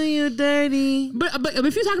 I'll do you dirty. But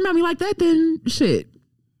if you're talking about me like that, then shit.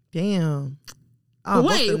 Damn. Oh,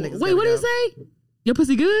 wait, what did he say? Your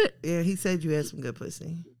pussy good? Yeah, he said you had some good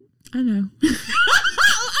pussy. I know.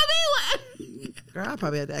 Girl, I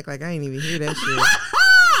probably had to act like I ain't even hear that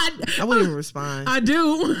shit. I wouldn't even respond. I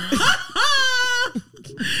do.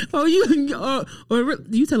 Oh, you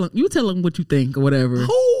tell him what you think or whatever.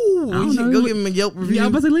 Oh, you should go give him a Yelp review. Yeah, I'm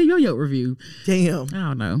about to leave your Yelp review. Damn. I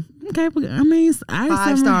don't know. Okay, but I mean,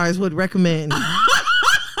 5 stars would recommend.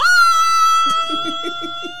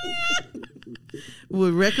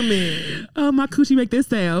 Would recommend. Oh, my coochie make this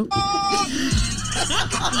sound.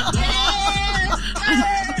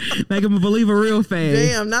 Make him a believer real fast.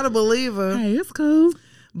 Damn, not a believer. Hey, it's cool.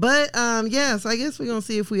 But so I guess we're gonna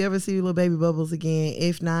see if we ever see little baby Bubbles again.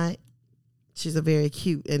 If not, she's a very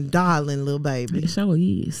cute and darling little baby. Sure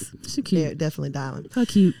is. She cute. Yeah, definitely darling. How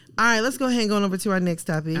cute. All right, let's go ahead and go on over to our next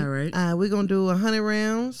topic. All right. We're gonna do 100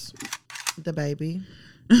 rounds. The baby.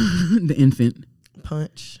 The infant.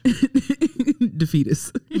 Punch. The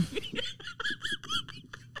fetus.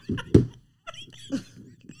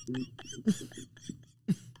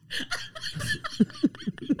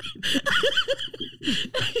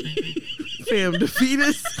 Fam, the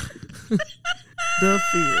fetus. The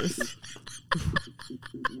fetus.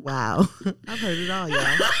 Wow. I've heard it all,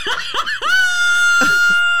 y'all.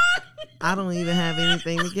 I don't even have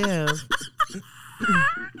anything to give.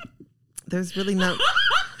 There's really no...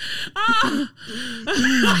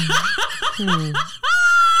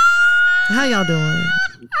 How y'all doing?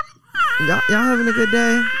 Y'all having a good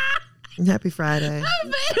day? Happy Friday.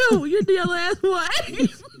 You did your last one.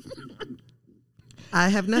 I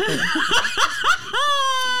have nothing.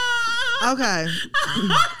 Okay.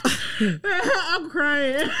 I'm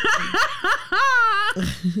crying.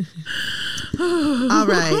 All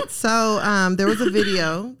right. So there was a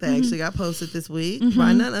video that actually got posted this week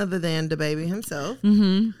by none other than DaBaby himself.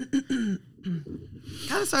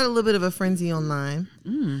 Kind of started a little bit of a frenzy online.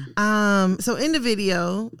 So in the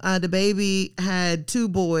video, DaBaby had 2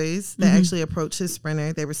 boys that actually approached his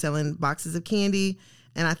Sprinter. They were selling boxes of candy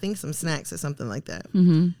and I think some snacks or something like that.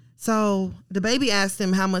 So DaBaby asked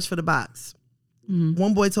him how much for the box.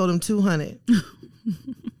 One boy told him $200.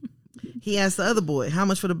 He asked the other boy how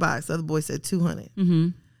much for the box. The other boy said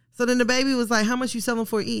 $200. So then DaBaby was like, how much you selling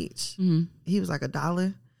for each? He was like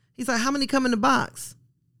 $1. He's like, how many come in the box?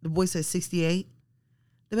 The boy said 68.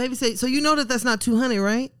 DaBaby said, so you know that's not 200,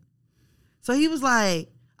 right? So he was like,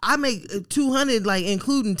 I make 200, like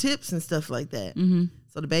including tips and stuff like that.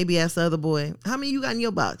 So DaBaby asked the other boy, how many you got in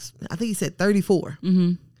your box? I think he said 34.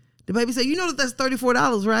 DaBaby said, you know that's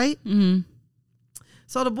 $34, right?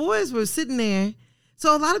 So the boys were sitting there.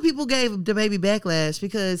 So a lot of people gave the baby backlash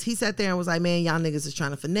because he sat there and was like, man, y'all niggas is trying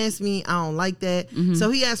to finesse me. I don't like that. Mm-hmm. So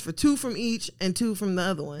he asked for 2 from each and 2 from the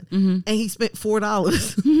other one. Mm-hmm. And he spent $4.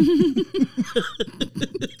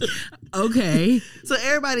 Okay. So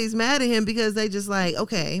everybody's mad at him because they just like,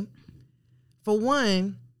 okay, for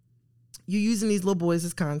one, you using these little boys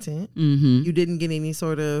as content. Mm-hmm. You didn't get any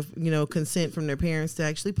sort of, consent from their parents to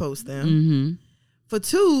actually post them. Mm-hmm. For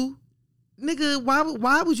 2, nigga,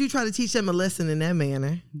 why would you try to teach them a lesson in that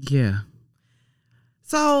manner? Yeah.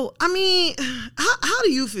 So, I mean, how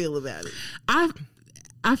do you feel about it?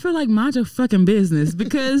 I feel like mind your fucking business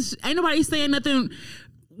because ain't nobody saying nothing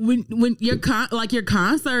when your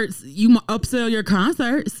concerts, you upsell your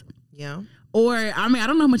concerts. Yeah. Or, I mean, I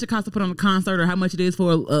don't know how much it costs to put on a concert or how much it is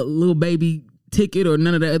for a little baby ticket or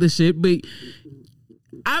none of that other shit, but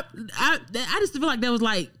I just feel like that was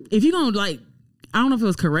like, if you're gonna like, I don't know if it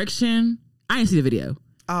was correction. I didn't see the video.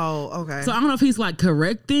 Oh, okay. So I don't know if he's like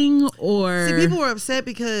correcting or... See, people were upset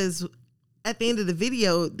because at the end of the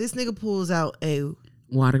video, this nigga pulls out a...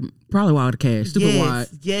 Probably water cash. Stupid wad.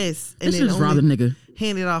 Yes. And then just robbed the nigga.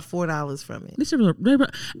 Handed off $4 from it.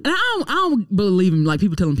 And I don't believe in like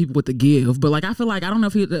people telling people what to give, but like I feel like I don't know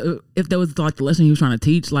if that was like the lesson he was trying to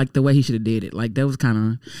teach, like the way he should have did it. Like that was kind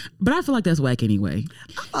of, but I feel like that's whack anyway.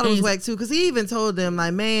 I thought it was whack too because he even told them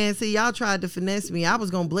like, man, see y'all tried to finesse me. I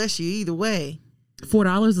was gonna bless you either way.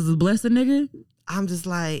 $4 is a blessing, nigga. I'm just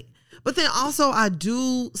like. But then also I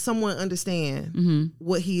do somewhat understand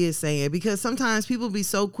what he is saying because sometimes people be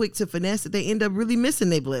so quick to finesse that they end up really missing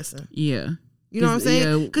their blessing. Yeah. You know what I'm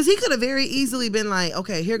saying? Because he could have very easily been like,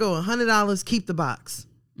 okay, here go $100, keep the box.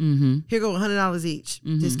 Mm-hmm. Here go $100 each,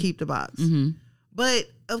 just keep the box. Mm-hmm. But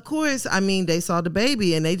of course, I mean, they saw the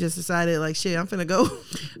baby and they just decided like, shit, I'm finna go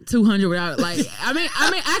 200 without like. I mean,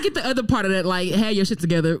 I get the other part of that, like, have your shit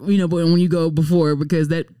together, but when you go before because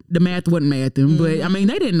the math wasn't mathing. But I mean,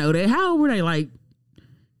 they didn't know that. How were they like?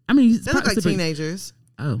 I mean, they look like teenagers.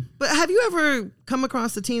 Oh, but have you ever come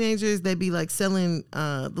across the teenagers that be like selling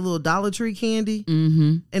the little Dollar Tree candy,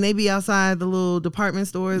 and they be outside the little department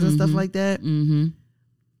stores and stuff like that? Mm-hmm.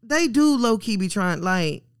 They do low key be trying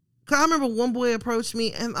like. Cause I remember one boy approached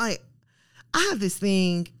me and like, I have this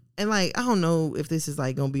thing and like, I don't know if this is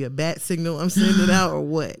like gonna be a bat signal I'm sending out or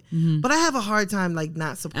what, but I have a hard time like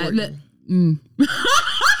not supporting. What you think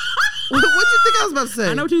I was about to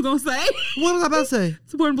say? I know what you were gonna say. What was I about to say?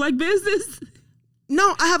 Supporting black business?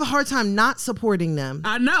 No, I have a hard time not supporting them.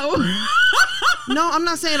 I know. No, I'm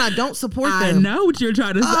not saying I don't support them. I know what you're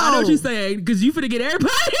trying to say. I know what you're saying because you finna get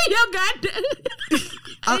everybody in your goddamn.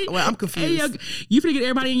 I'm confused. You finna get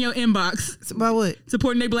everybody in your inbox. About what?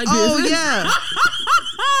 Supporting their black business. Oh, yeah.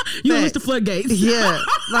 You gonna reach the floodgates. Yeah.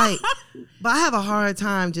 Like, but I have a hard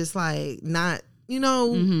time just like not, even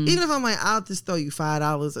if I'm like, I'll just throw you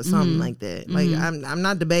 $5 or something like that. Like, I'm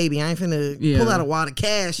not the baby. I ain't finna pull out a wad of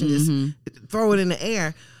cash and just throw it in the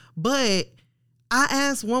air. But I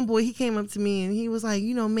asked one boy, he came up to me and he was like,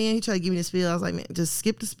 man, he tried to give me the spiel. I was like, man, just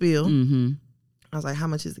skip the spiel. I was like, how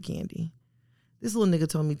much is the candy? This little nigga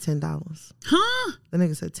told me $10. Huh? The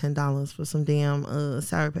nigga said $10 for some damn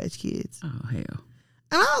Sour Patch Kids. Oh, hell.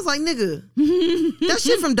 And I was like, nigga, that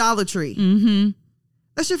shit from Dollar Tree.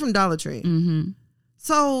 That shit from Dollar Tree.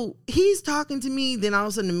 So he's talking to me. Then all of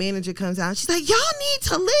a sudden the manager comes out. She's like, y'all need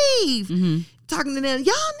to leave. Talking to them,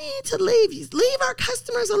 y'all need to leave. Leave our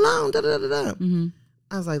customers alone. Da, da, da, da.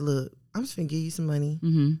 I was like, look, I'm just finna give you some money.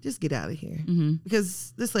 Just get out of here.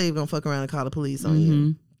 Because this lady gonna fuck around and call the police on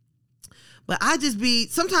you. But I just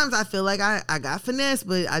sometimes I feel like I got finesse,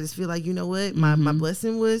 but I just feel like, you know what? My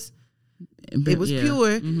blessing was, it was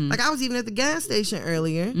pure. Like I was even at the gas station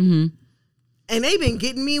earlier. And they been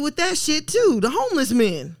getting me with that shit too. The homeless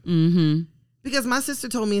men. Because my sister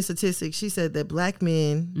told me a statistic. She said that black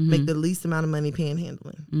men make the least amount of money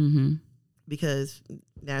panhandling. Because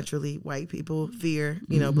naturally white people fear,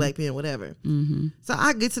 black men, whatever. So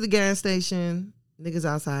I get to the gas station. Niggas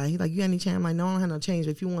outside. He like, you got any change? I'm like, no, I don't have no change.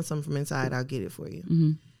 But if you want something from inside, I'll get it for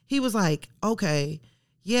you. He was like, okay,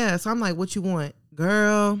 yeah. So I'm like, what you want?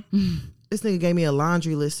 Girl, this nigga gave me a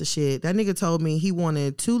laundry list of shit. That nigga told me he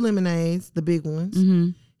wanted 2 lemonades, the big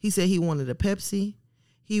ones. He said he wanted a Pepsi.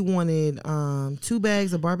 He wanted 2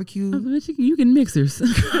 bags of barbecue. You can mixers. I'm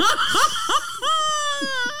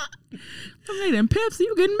like, Pepsi,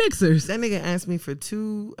 you getting mixers. That nigga asked me for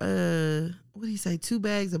 2, what did he say? 2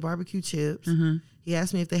 bags of barbecue chips. He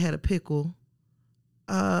asked me if they had a pickle.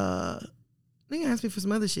 Nigga asked me for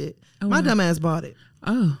some other shit. My dumb ass bought it.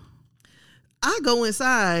 Oh. I go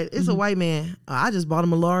inside. It's a white man. I just bought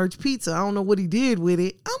him a large pizza. I don't know what he did with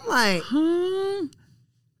it. I'm like,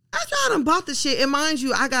 after I done bought the shit, and mind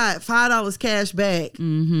you, I got $5 cash back.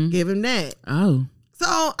 Give him that. Oh.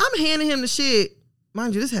 So I'm handing him the shit.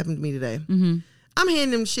 Mind you, this happened to me today. Mm-hmm. I'm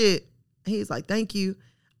handing him shit. He's like, thank you.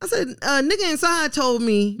 I said, nigga inside told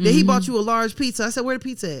me that he bought you a large pizza. I said, where the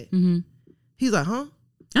pizza at? Mm-hmm. He's like, huh?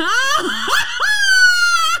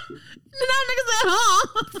 That nigga said,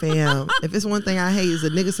 huh? Fam, if it's one thing I hate is a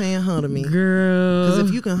nigga saying huh to me. Girl. Because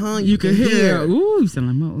if you can huh, you can hear. hear. Ooh, you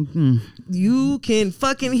sound like You can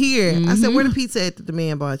fucking hear. I said, where the pizza at that the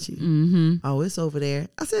man bought you? Mm-hmm. Oh, it's over there.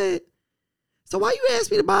 I said, so why you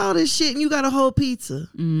asked me to buy all this shit and you got a whole pizza?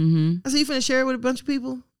 Mm-hmm. I said, you finna share it with a bunch of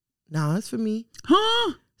people? No, it's for me.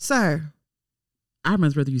 Huh? Sir. I'd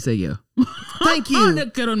much rather you say yeah. Thank you.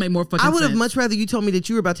 That could make more fucking sense. I would have much rather you told me that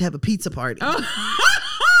you were about to have a pizza party.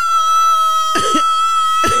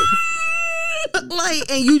 Like,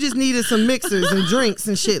 and you just needed some mixers and drinks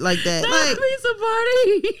and shit like that. Like, pizza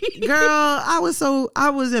party. Girl, I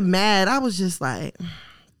wasn't mad. I was just like,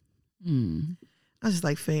 I was just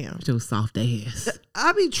like, fam. Your soft ass.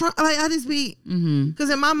 I be trying, like, I just be, because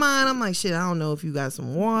in my mind, I'm like, shit, I don't know if you got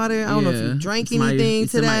some water. I don't know if you drank anything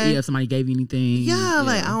today. If somebody gave you anything. Yeah,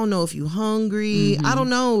 like, I don't know if you hungry. I don't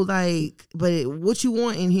know, like, but what you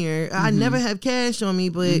want in here? I never have cash on me,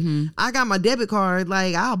 but I got my debit card.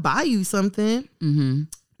 Like, I'll buy you something.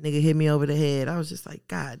 Nigga hit me over the head. I was just like,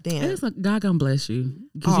 God damn. It's like, God gonna bless you.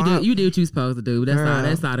 Because you did what you supposed to do. That's all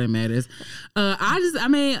that matters.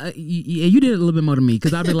 You did a little bit more than me.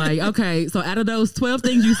 Because I'd be like, okay, so out of those 12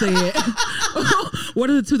 things you said, what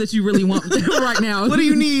are the 2 that you really want right now? What do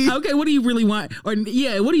you need? Okay, what do you really want? Or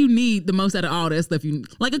what do you need the most out of all that stuff?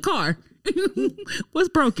 Like a car. What's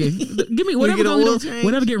broken? Give me whatever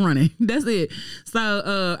get running. That's it.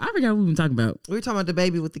 So I forgot what we were talking about. We were talking about the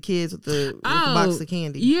baby with the kids with the box of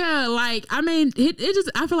candy. Yeah, like I mean, it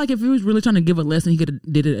just I feel like if he was really trying to give a lesson, he could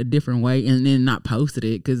have did it a different way and then not posted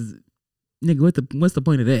it. Because nigga, what's the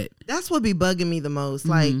point of that? That's what be bugging me the most.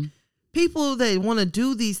 Like people that want to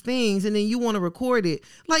do these things and then you want to record it.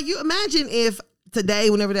 Like you imagine if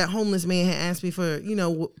today, whenever that homeless man had asked me for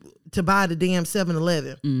to buy the damn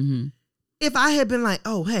 7-Eleven. If I had been like,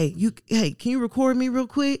 oh, hey, can you record me real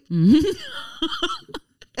quick? And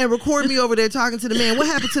record me over there talking to the man. What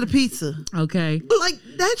happened to the pizza? Okay. Like,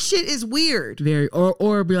 that shit is weird. Very.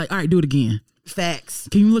 Or be like, all right, do it again. Facts.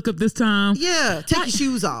 Can you look up this time? Yeah. Take your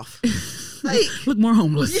shoes off. Like, look more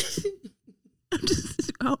homeless.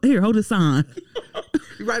 Here, hold a sign.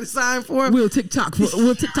 You write a sign for him? We'll TikTok for food.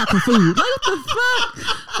 Like, what the fuck?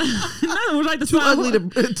 Nothing was like the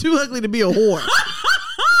too ugly to be a whore.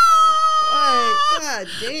 God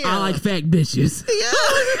damn. I like fat bitches.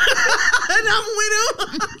 Yeah. And I'm with him.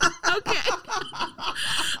 Okay.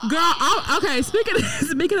 Girl, okay,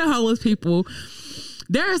 speaking of homeless people,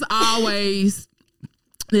 there's always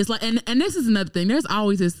this like and this is another thing. There's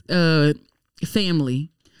always this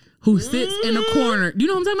family who sits in a corner. Do you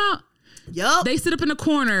know what I'm talking about? Yup. They sit up in the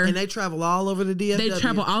corner. And they travel all over the DFW. They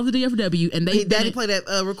travel all over the DFW. And Daddy played that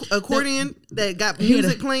accordion that got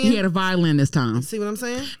music playing. He had a violin this time. See what I'm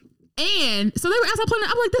saying? And so they were outside playing.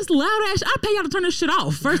 I'm like, this loud ass. I pay y'all to turn this shit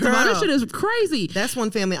off. First of all, this shit is crazy. That's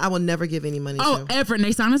one family I will never give any money to. Ever. And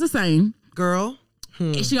they sound as the same. Girl.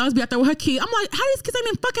 And she always be out there with her kids. I'm like, how these kids ain't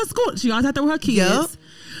in fucking school? She always out there with her kids. Yep.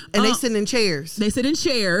 And they sit in chairs. They sit in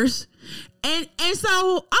chairs. And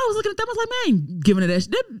so I was looking at them. I was like, man, I ain't giving her that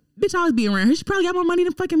shit. That bitch always be around here. She probably got more money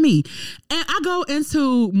than fucking me. And I go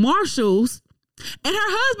into Marshall's. And her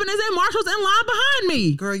husband is at Marshall's in line behind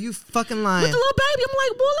me. Girl, you fucking lying. With the little baby. I'm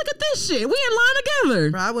like, boy, look at this shit. We in line together.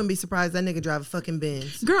 Bro, I wouldn't be surprised that nigga drive a fucking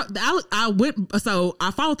Benz. Girl, I went, so I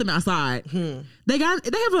followed them outside. They have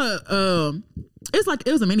it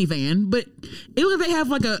was a minivan, but it looks like they have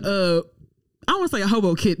like I don't want to say a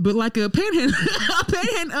hobo kit, but like a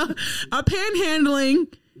panhandling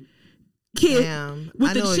kid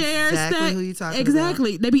with the chairs exactly who you talking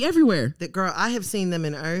exactly about. They be everywhere. Girl, I have seen them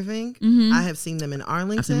in Irving. I have seen them in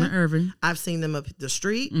Arlington. I've seen them in Irving. I've seen them up the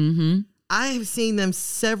street. I have seen them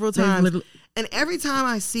several times. And every time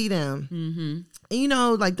I see them,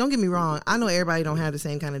 and like, don't get me wrong, I know everybody don't have the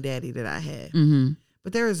same kind of daddy that I had.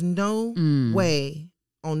 But there is no way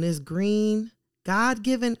on this green,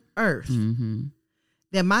 God-given earth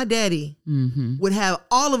that my daddy would have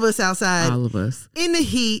all of us outside. All of us. In the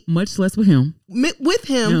heat. Much less with him.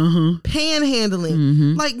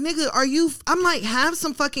 Panhandling. Like, nigga, I'm like, have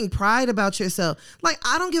some fucking pride about yourself. Like,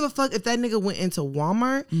 I don't give a fuck if that nigga went into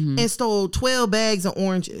Walmart and stole 12 bags of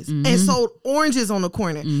oranges and sold oranges on the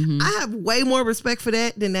corner. I have way more respect for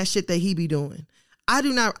that than that shit that he be doing. I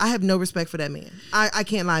have no respect for that man. I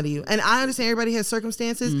can't lie to you. And I understand everybody has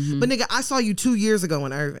circumstances, but nigga, I saw you 2 years ago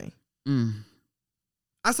in Irving.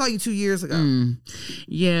 I saw you 2 years ago.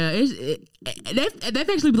 Yeah, they've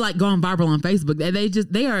actually like gone viral on Facebook.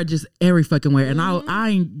 They are just every fucking where, and I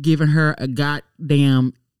ain't giving her a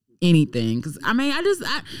goddamn anything because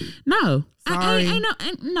no. Sorry.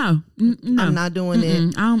 No. I'm not doing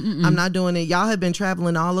it. I'm not doing it. Y'all have been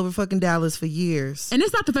traveling all over fucking Dallas for years. And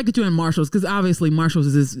it's not the fact that you're in Marshalls, because obviously Marshalls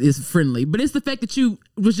is friendly, but it's the fact that you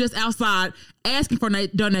was just outside asking for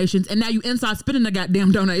donations, and now you inside spending the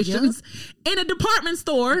goddamn donations in a department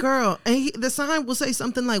store. Girl, and the sign will say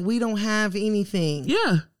something like, "We don't have anything."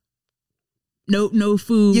 Yeah. No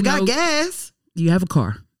food. You got gas. You have a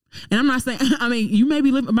car. And I'm not saying, I mean, you may be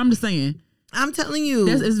living, but I'm just saying. I'm telling you.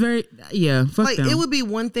 It's very, fuck like, them. it would be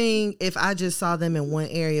one thing if I just saw them in one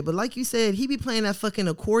area. But like you said, he be playing that fucking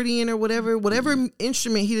accordion or whatever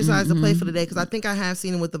instrument he decides to play for the day. Because I think I have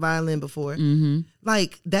seen him with the violin before.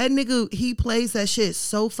 Like, that nigga, he plays that shit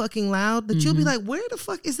so fucking loud that you'll be like, where the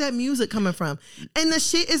fuck is that music coming from? And the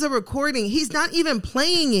shit is a recording. He's not even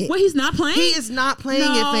playing it. What, he's not playing? He is not playing it,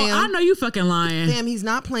 fam. I know you fucking lying. Fam, he's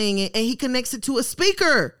not playing it. And he connects it to a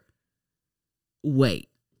speaker. Wait.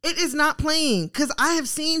 It is not playing, because I have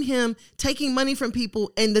seen him taking money from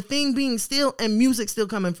people and the thing being still and music still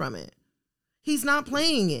coming from it. He's not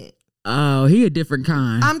playing it. Oh, he a different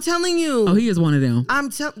kind. I'm telling you. Oh, he is one of them.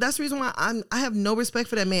 That's the reason why I have no respect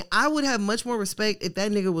for that man. I would have much more respect if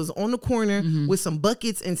that nigga was on the corner with some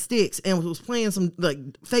buckets and sticks and was playing some like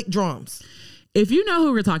fake drums. If you know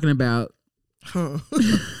who we're talking about, I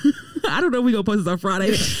don't know if we gonna post this on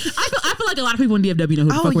Friday. I feel like a lot of people in DFW know who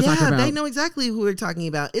the fuck we're talking about. They know exactly who we're talking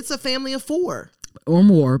about. It's a family of 4 or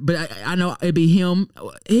more, but I know it'd be him.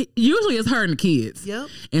 Usually it's her and the kids. Yep.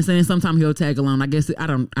 And so then sometimes he'll tag along. I guess I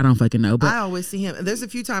don't fucking know. But I always see him. There's a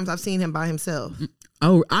few times I've seen him by himself.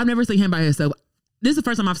 Oh, I've never seen him by himself. This is the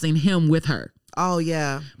first time I've seen him with her. Oh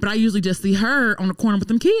yeah. But I usually just see her on the corner with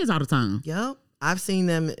them kids all the time. Yep. I've seen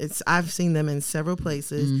them in several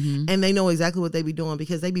places, and they know exactly what they be doing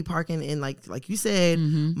because they be parking in like you said,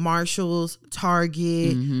 Marshalls,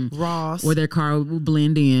 Target, Ross, where their car will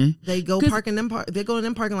blend in. They go park in them. They go in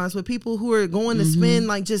them parking lots with people who are going to spend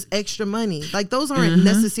like just extra money. Like those aren't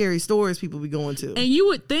necessary stores people be going to. And you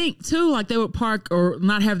would think too, like they would park or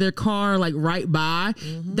not have their car like right by.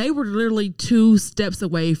 They were literally 2 steps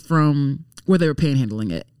away from where they were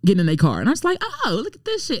panhandling it, getting in their car. And I was like, oh, look at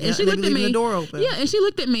this shit. And she looked at me. The door open. Yeah, and she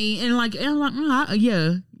looked at me and I'm like,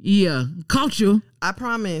 yeah, caught you. I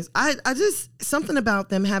promise. I just, something about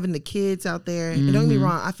them having the kids out there, and don't get me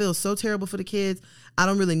wrong, I feel so terrible for the kids. I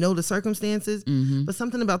don't really know the circumstances, but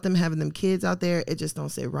something about them having them kids out there, it just don't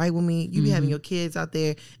sit right with me. You be having your kids out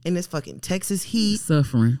there in this fucking Texas heat.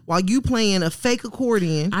 Suffering. While you playing a fake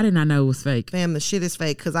accordion. I did not know it was fake. Fam, the shit is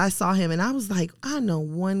fake, because I saw him and I was like, I know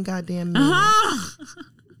one goddamn minute.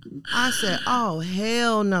 I said, oh,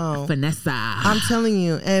 hell no. Vanessa. I'm telling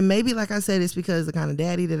you. And maybe, like I said, it's because the kind of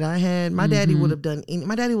daddy that I had. My daddy would have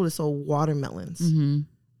my daddy would have sold watermelons.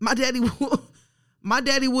 My daddy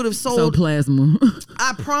would have sold plasma.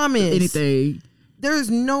 I promise. Anything. There is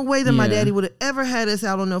no way that my daddy would have ever had us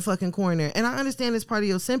out on no fucking corner. And I understand it's part of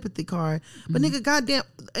your sympathy card. But nigga, goddamn,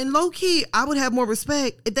 and low key, I would have more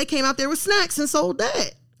respect if they came out there with snacks and sold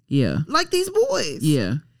that. Yeah. Like these boys.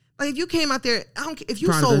 Yeah. Like if you came out there, I don't care if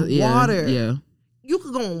you sold water. Yeah. You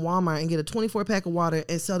could go in Walmart and get a 24 pack of water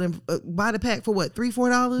and sell them, buy the pack for what,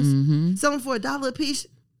 $3-4? Sell them for $1 a piece.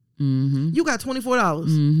 You got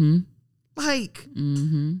 $24. Like,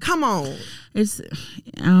 come on.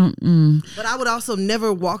 But I would also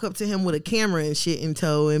never walk up to him with a camera and shit in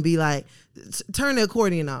tow and be like, turn the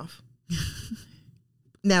accordion off.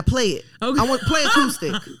 Now play it. Okay. I want to play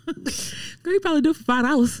acoustic. Girl, he probably do it for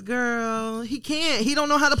 $5. Girl, he can't. He don't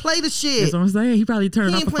know how to play the shit. That's what I'm saying. He probably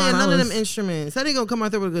turned it off for $5. He ain't playing none of them instruments. That ain't gonna come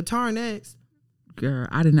out there with a guitar next. Girl,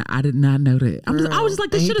 I did not know that. I was just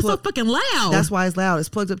like, this shit is so fucking loud. That's why it's loud. It's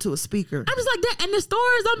plugged up to a speaker. I'm just like that. And the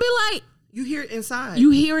stores, I'll be like, you hear it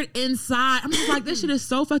inside. I'm just like, this shit is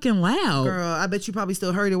so fucking loud. Girl, I bet you probably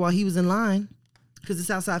still heard it while he was in line. Because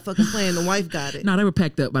it's outside fucking playing. The wife got it. No, they were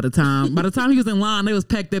packed up by the time. By the time he was in line, they was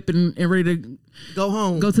packed up and ready to go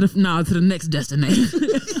home. Go to the next destination.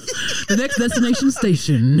 The next destination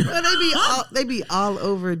station. Well, they be all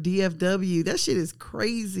over DFW. That shit is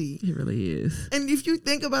crazy. It really is. And if you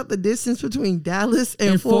think about the distance between Dallas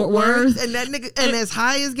and Fort Worth, and that nigga, and as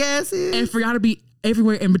high as gas is, and for y'all to be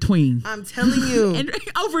everywhere in between. I'm telling you. And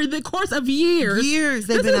over the course of years. Years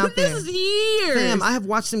they've been out there. This is years. Damn, I have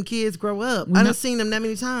watched them kids grow up. I done seen them that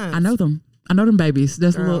many times. I know them babies.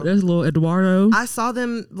 There's little Eduardo. I saw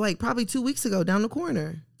them like probably 2 weeks ago down the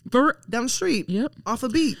corner. Down the street. Yep. Off a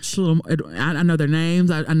beach. I know their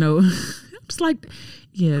names. I know. I'm just like,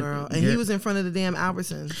 yeah. Girl. And he was in front of the damn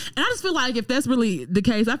Albertsons. And I just feel like if that's really the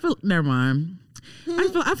case, never mind.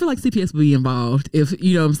 I feel like CPS would be involved if,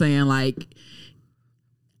 you know what I'm saying, like.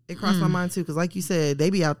 It crossed my mind too, because like you said, they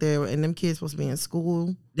be out there and them kids supposed to be in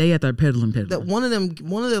school. They out there peddling. That one of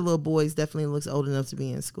their little boys definitely looks old enough to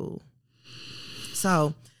be in school.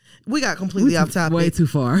 So we got completely off topic. Way too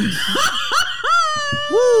far.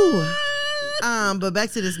 Woo. But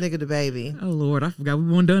back to this nigga, the baby. Oh Lord, I forgot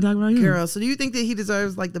we weren't done talking about him. Girl, so do you think that he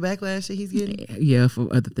deserves like the backlash that he's getting? Yeah,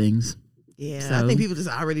 for other things. Yeah, So, I think people just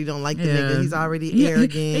already don't like the nigga. He's already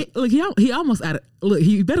arrogant. Look, he almost out of. Look,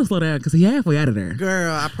 he better slow down because he halfway out of there.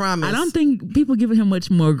 Girl, I promise. I don't think people giving him much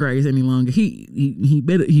more grace any longer. He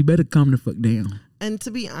better calm the fuck down. And to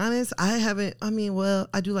be honest, I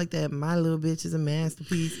do like that My Little Bitch is a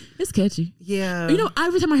masterpiece. It's catchy. Yeah. You know,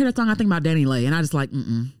 every time I hear that song, I think about Danny Lay, and I just like,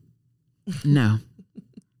 no,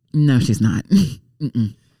 no, she's not.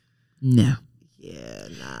 No. Yeah,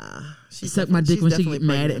 nah. She sucked my dick when she get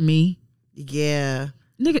mad at me. Yeah.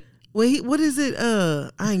 Nigga. Well, what is it?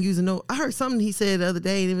 I ain't using no. I heard something he said the other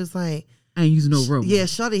day, and it was like, I ain't using no rubber. Yeah,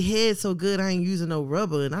 shawty head so good, I ain't using no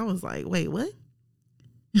rubber. And I was like, wait, what?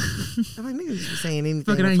 I'm like, niggas just saying anything.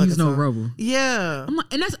 Fucking, I ain't using no rubber. Yeah. I'm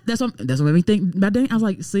like, and that's what made me think about Danny. I was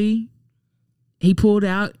like, see, he pulled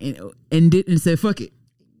out and said, fuck it.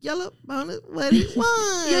 Yellow bonnet, what he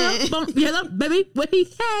want? Yellow baby, what he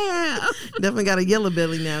have? Definitely got a yellow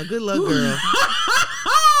belly now. Good luck, girl.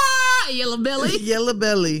 Yellow belly. Yellow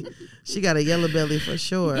belly. She got a yellow belly for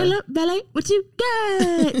sure. Yellow belly, what you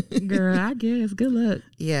got? Girl, I guess. Good luck.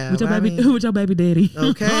 Yeah. With your baby daddy.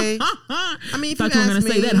 Okay. I mean, if thought you you were gonna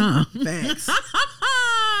say that, huh? Facts.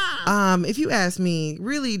 If you ask me,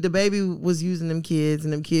 really, the baby was using them kids,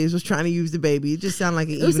 and them kids was trying to use the baby. It just sounded like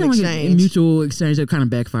an even exchange. Like a mutual exchange that kind of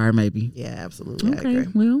backfired, maybe. Yeah, absolutely. Okay, I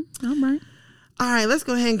agree. well, all right. All right, let's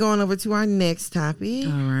go ahead and go on over to our next topic.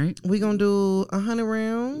 All right. We're going to do 100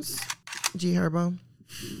 rounds. G Herbo.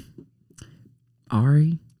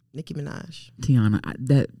 Ari. Nicki Minaj. Tiana.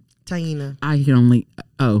 Taina. I can only.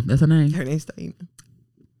 Oh, that's her name? Her name's Taina.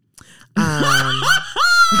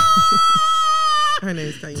 Her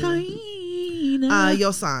name's Taina.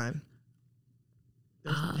 Your son.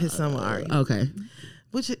 His son was Ari. Okay.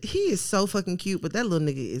 Which he is so fucking cute, but that little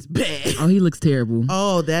nigga is bad. Oh, he looks terrible.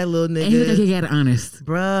 Oh, that little nigga. And he look like he got it honest.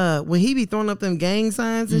 Bruh, when he be throwing up them gang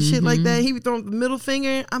signs and shit like that, he be throwing up the middle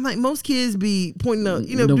finger. I'm like, most kids be pointing up,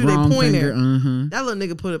 do their pointer. That little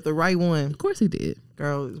nigga put up the right one. Of course he did.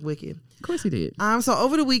 Girl, it was wicked. Of course he did. So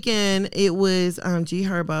over the weekend, it was G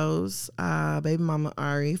Herbo's baby mama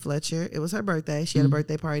Ari Fletcher. It was her birthday. She had a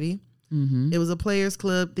birthday party. It was a Players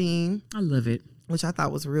Club theme. I love it. Which I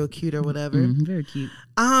thought was real cute or whatever. Very cute.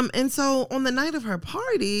 And so on the night of her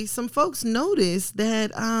party, some folks noticed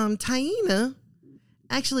that Taina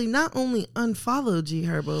actually not only unfollowed G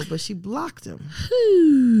Herbo, but she blocked him.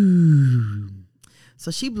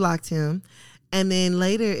 So she blocked him. And then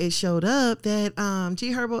later it showed up that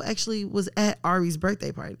G Herbo actually was at Ari's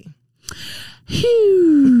birthday party. You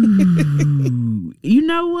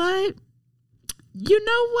know what?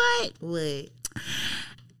 What?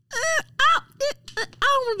 I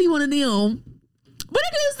don't want to be one of them. But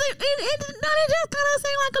it just kind of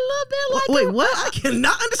seemed like a little bit like. Wait, what? I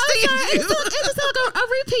cannot understand you. It's just like a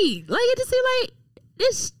repeat. Like it just seemed like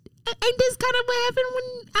this. Ain't this kind of what happened when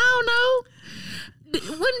I don't know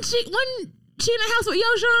when she in the house with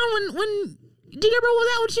Yoshan when G Herbo was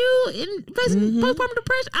out with you and facing postpartum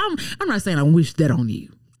depression. I'm not saying I wish that on you.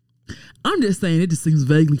 I'm just saying it just seems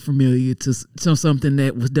vaguely familiar to something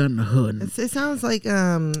that was done to her. It sounds like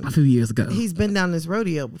a few years ago. He's been down this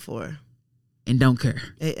rodeo before. And don't care.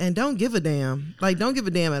 And don't give a damn. Like, don't give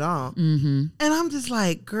a damn at all. And I'm just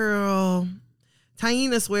like, girl,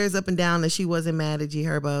 Taina swears up and down that she wasn't mad at G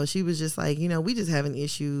Herbo. She was just like, we just having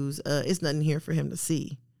issues. It's nothing here for him to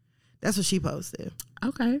see. That's what she posted.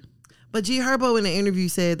 Okay. But G Herbo in the interview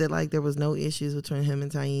said that like there was no issues between him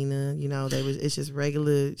and Taina. It's just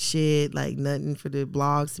regular shit, like nothing for the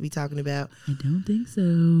blogs to be talking about. I don't think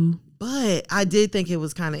so. But I did think it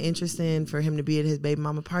was kind of interesting for him to be at his baby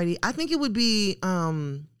mama party. I think it would be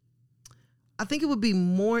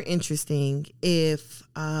more interesting if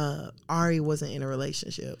Ari wasn't in a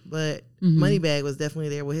relationship. But Moneybagg was definitely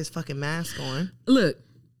there with his fucking mask on. Look,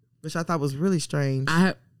 which I thought was really strange.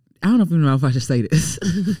 I don't know if I should say this.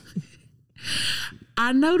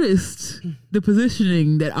 I noticed the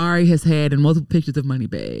positioning that Ari has had in multiple pictures of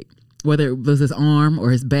Moneybagg, whether it was his arm or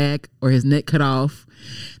his back or his neck cut off.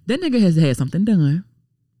 That nigga has had something done.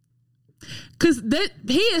 Because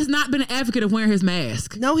he has not been an advocate of wearing his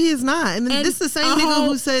mask. No, he is not. And this is the same nigga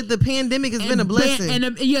who said the pandemic has been a blessing.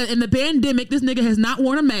 In the pandemic, this nigga has not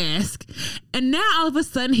worn a mask. And now all of a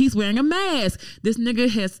sudden he's wearing a mask. This nigga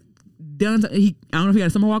has done, I don't know if he got a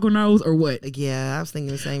summer walker nose or what. Yeah, I was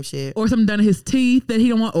thinking the same shit. Or something done to his teeth that he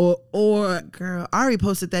don't want, or girl, Ari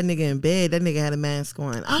posted that nigga in bed. That nigga had a mask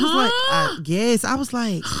on. I was like, yes. I was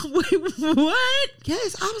like, wait, what?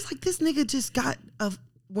 Yes, I was like, this nigga just got a.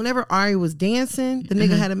 Whenever Ari was dancing, the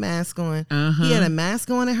nigga had a mask on. He had a mask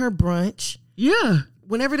on at her brunch. Yeah.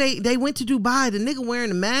 Whenever they went to Dubai, the nigga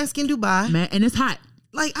wearing a mask in Dubai. And it's hot.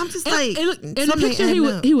 Like, I'm just like, in the picture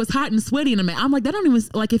he was hot and sweaty in the mask. I'm like, that don't even,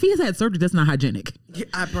 like, if he has had surgery, that's not hygienic. Yeah,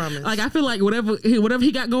 I promise. Like, I feel like whatever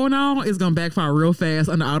he got going on is gonna backfire real fast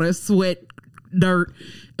under all that sweat, dirt,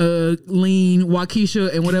 lean,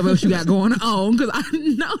 Waukesha, and whatever else you got going on. Because I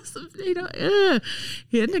know some, yeah,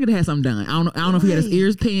 that nigga had something done. I don't know if he had his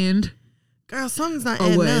ears pinned. Girl, something's not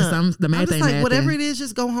adding up. The math I'm just ain't like, whatever mathing. it is,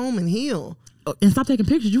 just go home and heal. And stop taking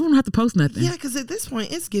pictures. You don't have to post nothing. Yeah, because at this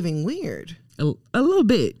point, it's giving weird. A little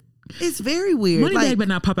bit. It's very weird. Moneybag better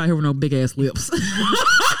not pop out here with no big ass lips.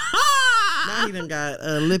 Now he done got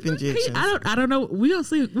lip injections. I don't know. We gonna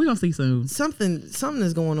see soon. Something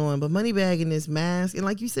is going on. But Moneybag in this mask, and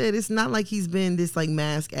like you said, it's not like he's been this like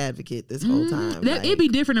mask advocate this whole time. It'd be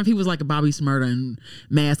different if he was like a Bobby Shmurda and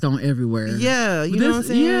mask on everywhere. Yeah, you know what I'm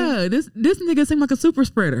saying? Yeah, this nigga seemed like a super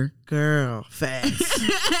spreader. Girl, facts.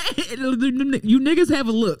 You niggas have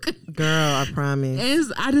a look. Girl, I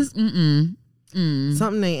promise. I just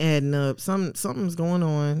something ain't adding up. Something's going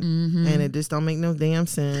on, and it just don't make no damn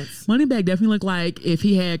sense. Moneybag definitely looked like if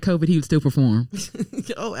he had COVID, he would still perform.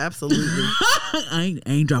 Oh, absolutely. I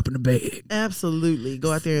ain't dropping the bag. Absolutely,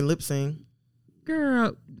 go out there and lip sync,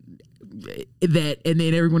 girl. That and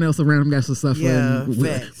then everyone else around him got some stuff. Yeah, we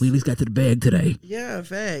at least got to the bag today. Yeah,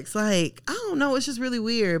 facts. Like, I don't know. It's just really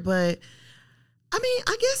weird, but. I mean,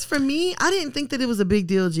 I guess for me, I didn't think that it was a big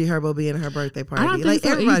deal. G Herbo being at her birthday party. I don't think like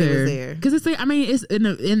so everybody either. was there. Because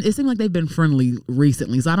it seemed like they've been friendly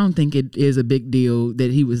recently, so I don't think it is a big deal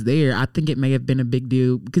that he was there. I think it may have been a big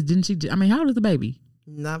deal because didn't she? I mean, how old is the baby?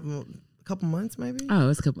 Not a couple months, maybe. Oh,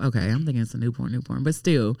 it's a couple. Okay, I'm thinking it's a newborn, but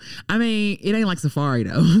still, I mean, it ain't like Safari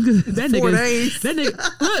though. That 4 days. That nigga,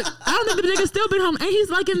 look, I don't think the nigga's still been home, and he's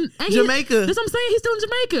like in Jamaica. That's what I'm saying. He's still in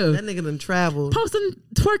Jamaica. That nigga done traveled, posting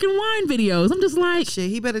twerking wine videos. I'm just like, shit.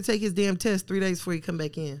 He better take his damn test 3 days before he come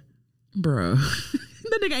back in, bro.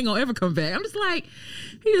 That nigga ain't gonna ever come back. I'm just like,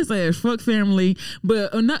 he just said fuck family,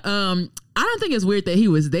 but I don't think it's weird that he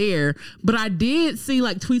was there, but I did see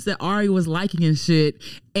like tweets that Ari was liking and shit,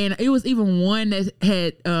 and it was even one that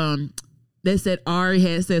had that said Ari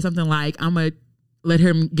had said something like, "I'm gonna let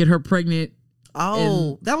him get her pregnant."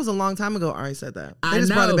 Oh, that was a long time ago. Ari said that. They I just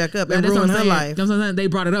know. brought it back up and That's ruined what her I'm life. That's what I'm saying. They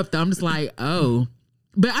brought it up though. I'm just like, oh.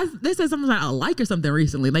 But they said something like a like or something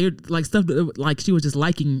recently. They like stuff that, like she was just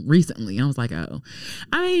liking recently. And I was like, oh.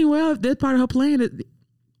 I mean, well, if that's part of her plan.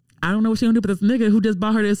 I don't know what she gonna do, but this nigga who just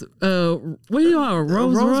bought her this, what do you call a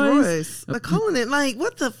Rolls Royce? They're calling it like,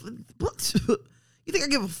 what? You think I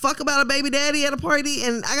give a fuck about a baby daddy at a party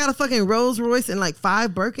and I got a fucking Rolls Royce and like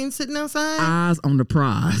 5 Birkins sitting outside? Eyes on the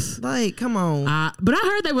prize. Like, come on. But I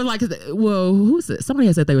heard they were like, well, who's it? Somebody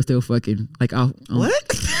had said they were still fucking. Like, oh, what?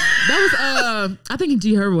 That was, I think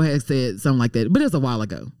G Herbo had said something like that, but it was a while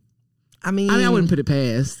ago. I mean, I wouldn't put it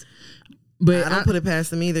past. But I don't put it past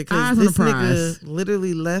them either because this nigga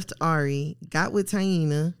literally left Ari, got with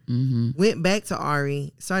Taina, went back to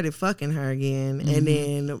Ari, started fucking her again, and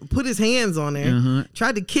then put his hands on her,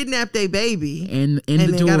 tried to kidnap their baby, and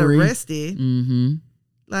then the got arrested.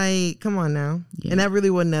 Like, come on now. Yeah. And that really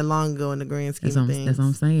wasn't that long ago in the grand scheme of things. That's what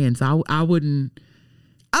I'm saying. So I wouldn't.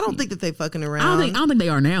 I don't think that they fucking around. I don't think they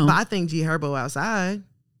are now. But I think G Herbo outside.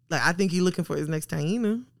 Like, I think he looking for his next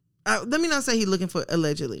Taina. Let me not say he looking for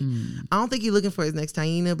allegedly. I don't think he looking for his next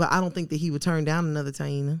Taina, but I don't think that he would turn down another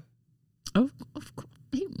Taina. Of course.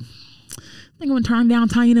 I think he would turn down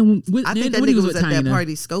Taina. I think that nigga was at that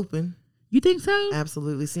party scoping. You think so?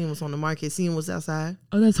 Absolutely. Seeing what's on the market, seeing what's outside.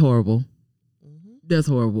 Oh, that's horrible. That's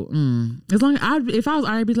horrible. As long as if I was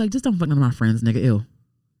Ari, I'd be like, just don't fuck none of my friends, nigga. Ew.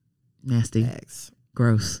 Nasty. Facts.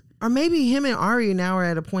 Gross. Or maybe him and Ari now are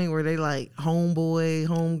at a point where they like homeboy,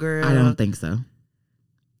 homegirl. I don't think so.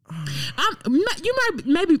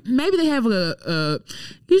 Maybe they have a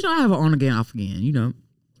I have an on again, off again,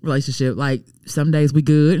 relationship. Like some days we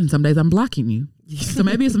good and some days I'm blocking you. So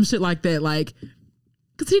maybe it's some shit like that. Like,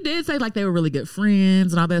 cause he did say like they were really good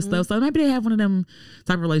friends and all that stuff. So maybe they have one of them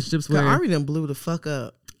type of relationships where Ari done blew the fuck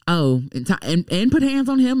up. Oh, and put hands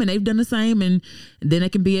on him, and they've done the same, and then they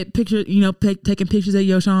can be at taking pictures at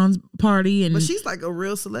Yoshan's party, and but she's like a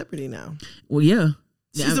real celebrity now. Well, yeah.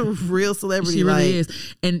 She's a real celebrity. She really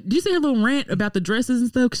is. And did you see her little rant about the dresses and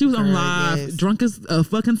stuff? Because she was on live, drunk as a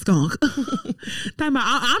fucking skunk. Talking about,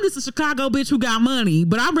 I'm just a Chicago bitch who got money,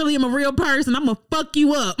 but I really am a real person. I'm going to fuck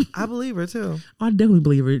you up. I believe her, too. I definitely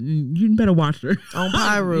believe her. You better watch her. On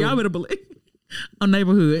Pyro. Y'all better believe. On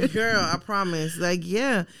Neighborhood. Girl, I promise. Like,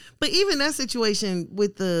 yeah. But even that situation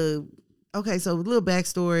with okay, so a little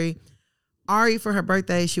backstory. Ari, for her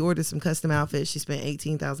birthday, she ordered some custom outfits. She spent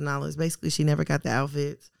 $18,000. Basically, she never got the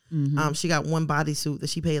outfits. Mm-hmm. She got one bodysuit that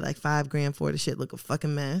she paid like $5,000 for. The shit look a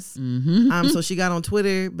fucking mess. Mm-hmm. So she got on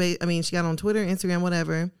Twitter. She got on Twitter, Instagram,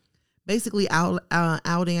 whatever. Basically, outing. I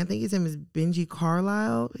think his name is Benji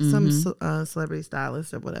Carlisle, some celebrity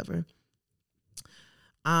stylist or whatever.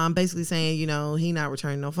 Basically saying, he not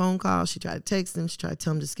returning no phone calls. She tried to text him. She tried to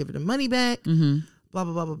tell him to just give her the money back. Mm-hmm. Blah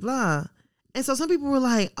blah blah blah blah. And so some people were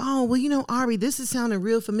like, oh, well, Ari, this is sounding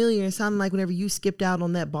real familiar. It sounded like whenever you skipped out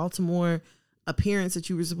on that Baltimore appearance that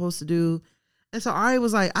you were supposed to do. And so Ari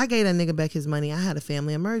was like, I gave that nigga back his money. I had a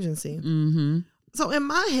family emergency. Mm-hmm. So in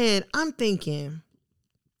my head, I'm thinking,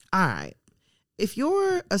 all right, if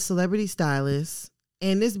you're a celebrity stylist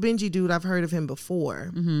and this Benji dude, I've heard of him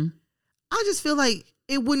before, I just feel like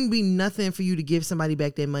it wouldn't be nothing for you to give somebody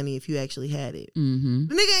back their money if you actually had it. Mm-hmm.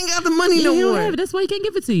 The nigga ain't got the money no more. Have it. That's why he can't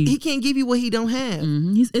give it to you. He can't give you what he don't have.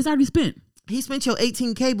 Mm-hmm. It's already spent. He spent your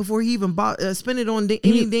 $18,000 before he even spent it on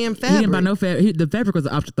any damn fabric. He didn't buy no fabric. The fabric was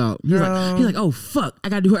an afterthought. He's like, oh fuck, I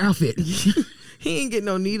gotta do her outfit. He ain't get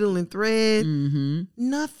no needle and thread. Mm-hmm.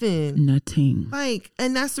 Nothing. Like,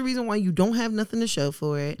 and that's the reason why you don't have nothing to show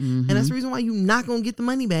for it. Mm-hmm. And that's the reason why you not gonna get the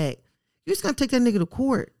money back. You just gotta take that nigga to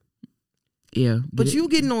court. Yeah. But you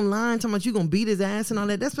getting online talking about you gonna beat his ass and all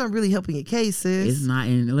that, that's not really helping your case, sis. It's not.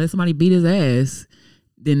 And unless somebody beat his ass,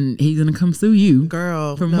 then he's gonna come sue you.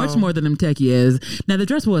 Girl. For much more than them techie ass. Now the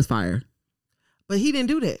dress was fire. But he didn't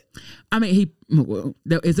do that. I mean,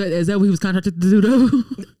 is that what he was contracted to do though?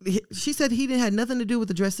 She said he didn't have nothing to do with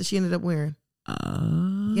the dress that she ended up wearing.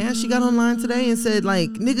 Yeah, she got online today and said, like,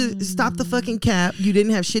 nigga, stop the fucking cap. You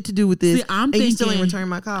didn't have shit to do with this. See, I'm thinking, you still ain't returned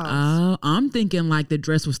my calls. I'm thinking like the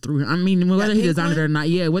dress was through him. I mean, whether he designed it or not,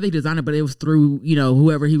 whether he designed it, but it was through,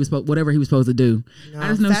 whatever he was supposed to do. No, I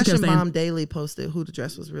just know Fashion Mom Daily posted who the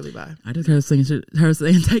dress was really by. I just heard her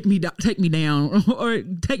saying, take me down or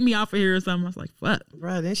take me off of here or something. I was like, fuck.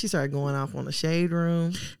 Right, then she started going off on the shade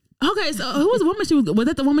room. Okay, so who was the woman was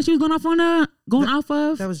that the woman she was going off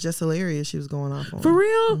of? That was Just Hilarious she was going off on. For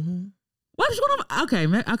real? Mm-hmm. What was she going off?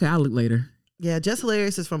 Okay, I'll look later. Yeah, Just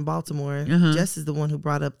Hilarious is from Baltimore. Uh-huh. Jess is the one who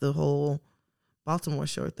brought up the whole Baltimore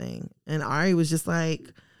shore thing. And Ari was just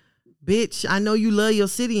like, bitch, I know you love your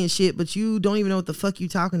city and shit, but you don't even know what the fuck you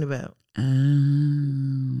talking about. Okay.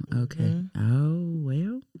 Mm-hmm.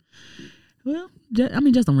 Oh, well,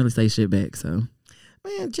 just don't really say shit back, so.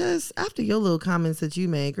 Man, just after your little comments that you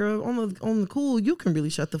made, girl, on the cool, you can really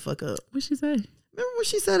shut the fuck up. What'd she say? Remember what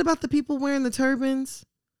she said about the people wearing the turbans?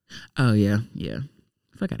 Oh, yeah.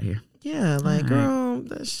 Fuck out of here. Yeah, like, girl,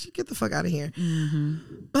 get the fuck out of here. Mm-hmm.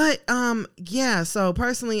 But, so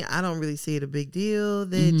personally, I don't really see it a big deal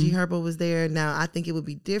that G Herbo was there. Now, I think it would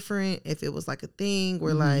be different if it was like a thing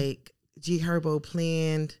where like G Herbo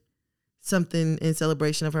planned something in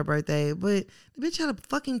celebration of her birthday, but the bitch had a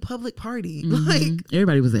fucking public party. Like,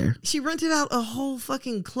 everybody was there. She rented out a whole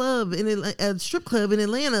fucking club a strip club in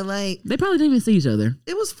Atlanta. Like, they probably didn't even see each other.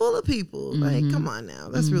 It was full of people. Like, come on now,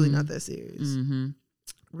 that's really not that serious.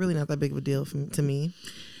 Really not that big of a deal to me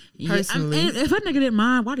personally. And if a nigga didn't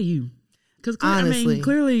mind, why do you? Because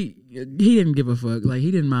clearly he didn't give a fuck. Like,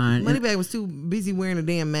 he didn't mind. Moneybagg was too busy wearing a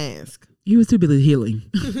damn mask. He was too busy healing.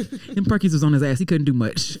 And Perkins was on his ass. He couldn't do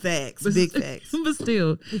much. Facts. Big facts. But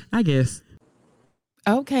still, I guess.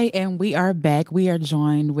 Okay, and we are back. We are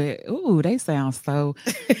joined with, they sound so...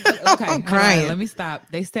 Okay, I'm crying. Let me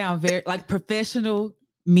stop. They sound very, like, professional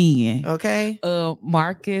men. Okay.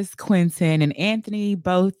 Marcus, Quentin, and Anthony,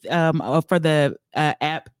 both for the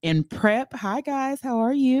app in prep. Hi, guys. How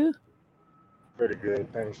are you? Pretty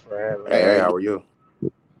good. Thanks for having me. Hey, how are you?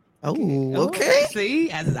 Oh, okay.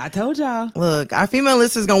 See, as I told y'all. Look, our female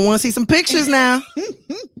listeners gonna want to see some pictures now.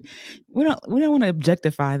 we don't want to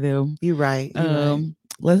objectify them. You're right. So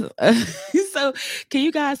can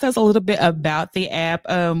you guys tell us a little bit about the app?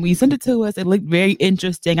 You sent it to us. It looked very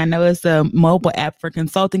interesting. I know it's a mobile app for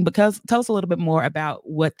consulting, but tell us a little bit more about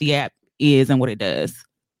what the app is and what it does.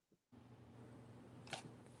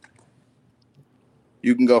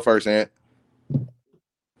 You can go first, Ant.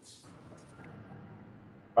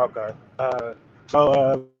 Okay.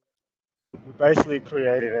 So we basically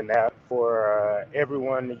created an app for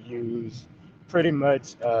everyone to use. Pretty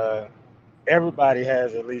much everybody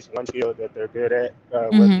has at least one skill that they're good at,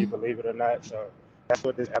 whether you believe it or not. So that's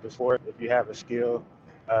what this app is for. If you have a skill,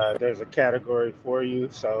 there's a category for you.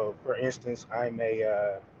 So, for instance, I'm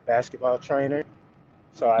a basketball trainer.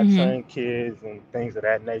 So I train kids and things of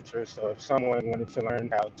that nature. So if someone wanted to learn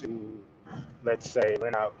how to, let's say,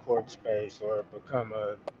 rent out court space or become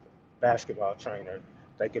a basketball trainer,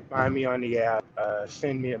 they could find me on the app,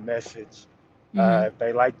 send me a message. If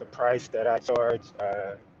they like the price that I charge,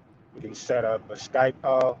 we can set up a Skype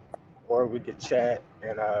call or we could chat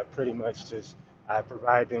and pretty much just I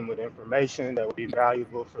provide them with information that would be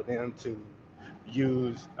valuable for them to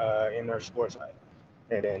use in their sports life.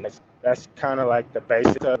 And then that's kind of like the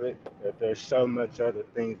basics of it. But there's so much other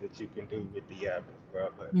things that you can do with the app as well.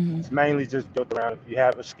 But it's mainly just built around if you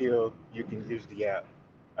have a skill, you can use the app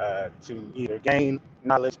to either gain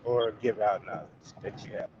knowledge or give out knowledge that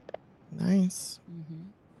you have. Nice.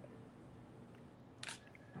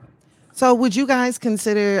 So would you guys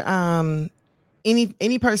consider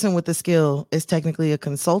any person with a skill is technically a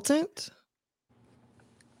consultant?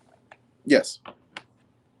 Yes.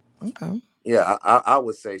 Okay. Yeah, I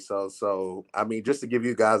would say so. So, I mean, just to give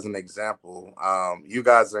you guys an example, you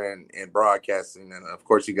guys are in broadcasting, and of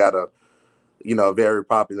course, you got a very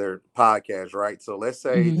popular podcast, right? So, let's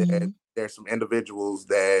say that there's some individuals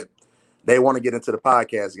that they want to get into the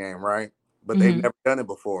podcast game, right? But they've never done it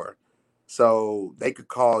before, so they could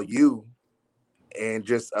call you and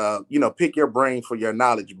just pick your brain for your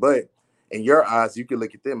knowledge. But in your eyes, you can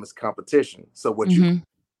look at them as competition. So, what you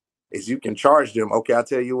can charge them. Okay, I'll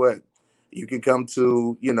tell you what. You can come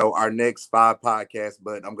to, our next 5 podcasts,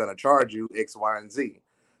 but I'm going to charge you X, Y, and Z.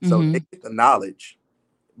 So they get the knowledge,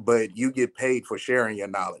 but you get paid for sharing your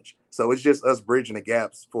knowledge. So it's just us bridging the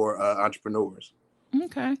gaps for entrepreneurs.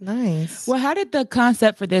 Okay. Nice. Well, how did the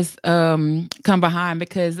concept for this come behind?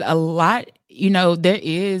 Because there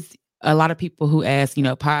is a lot of people who ask,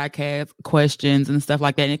 podcast questions and stuff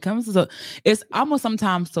like that. And it's almost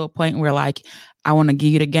sometimes to a point where like, I want to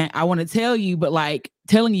give you the game. I want to tell you, but like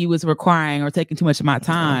telling you is requiring or taking too much of my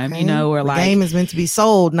time, or the like game is meant to be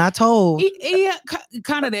sold, not told. Yeah,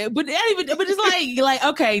 kind of that. But it's like,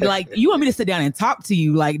 okay, like you want me to sit down and talk to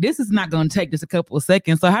you. Like this is not going to take just a couple of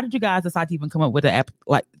seconds. So how did you guys decide to even come up with an app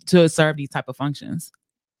like to serve these type of functions?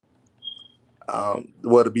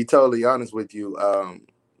 Well, to be totally honest with you,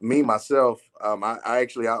 me, myself, I own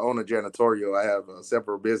a janitorial. I have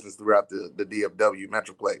several businesses throughout the DFW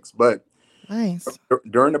Metroplex. But nice.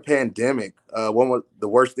 During the pandemic, the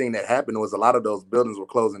worst thing that happened was a lot of those buildings were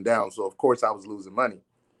closing down. So, of course, I was losing money.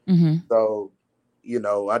 So,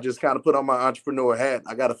 I just kind of put on my entrepreneur hat.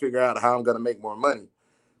 I got to figure out how I'm going to make more money.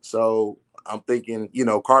 So I'm thinking,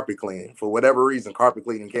 carpet cleaning. For whatever reason, carpet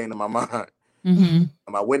cleaning came to my mind.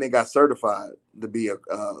 I went and got certified to be a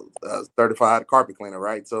certified carpet cleaner,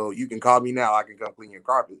 right? So you can call me now, I can come clean your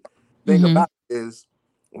carpet. Thing about it is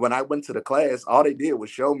when I went to the class, all they did was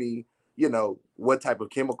show me, what type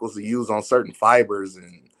of chemicals to use on certain fibers,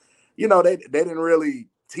 and they didn't really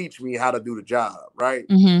teach me how to do the job, right?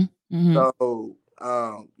 So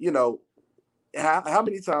how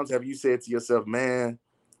many times have you said to yourself, man,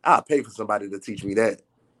 I'll pay for somebody to teach me that?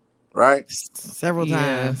 Right? Several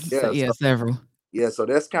times. Yeah, several. Yeah, so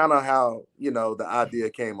that's kind of how, the idea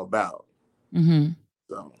came about.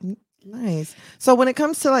 So nice. So when it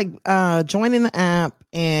comes to like joining the app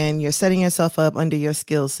and you're setting yourself up under your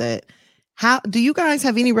skill set, how do you guys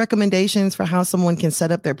have any recommendations for how someone can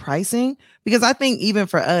set up their pricing? Because I think even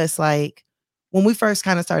for us, like when we first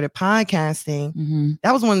kind of started podcasting,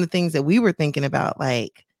 that was one of the things that we were thinking about,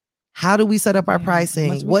 like, how do we set up our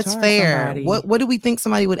pricing? What's fair? What do we think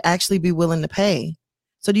somebody would actually be willing to pay?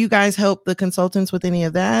 So do you guys help the consultants with any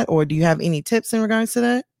of that? Or do you have any tips in regards to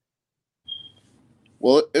that?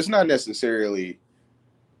 Well, it's not necessarily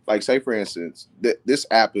like, say, for instance, this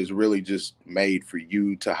app is really just made for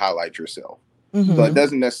you to highlight yourself. So it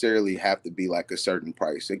doesn't necessarily have to be like a certain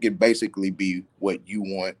price. It could basically be what you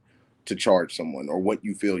want to charge someone or what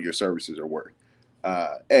you feel your services are worth.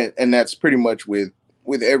 And that's pretty much with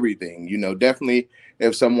everything, definitely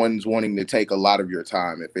if someone's wanting to take a lot of your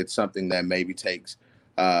time, if it's something that maybe takes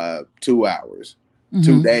 2 hours,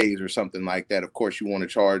 2 days or something like that, of course you want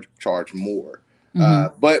to charge more.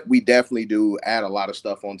 But we definitely do add a lot of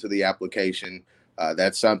stuff onto the application.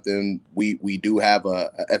 That's something we do have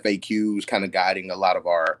a FAQs kind of guiding a lot of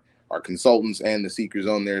our consultants and the seekers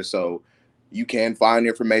on there. So you can find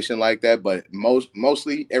information like that, but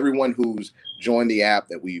mostly everyone who's joined the app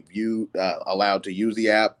that we've allowed to use the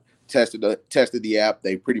app, tested the app,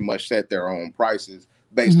 they pretty much set their own prices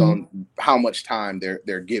based on how much time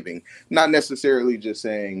they're giving. Not necessarily just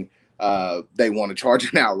saying they want to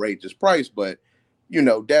charge an outrageous price, but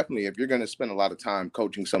definitely if you're going to spend a lot of time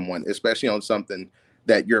coaching someone, especially on something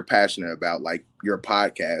that you're passionate about, like your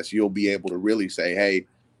podcast, you'll be able to really say, hey,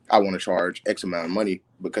 I want to charge X amount of money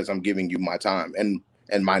because I'm giving you my time and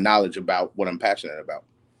my knowledge about what I'm passionate about.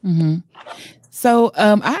 Mm-hmm. So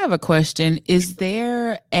I have a question. Is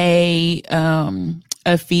there a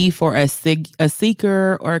fee for a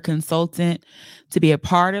seeker or a consultant to be a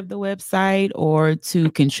part of the website or to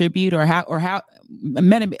contribute, or how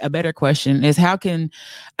a better question is, how can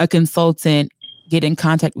a consultant get in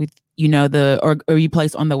contact with, or you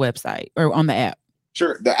place on the website or on the app?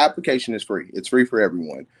 Sure. The application is free. It's free for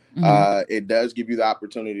everyone. It does give you the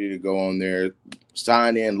opportunity to go on there,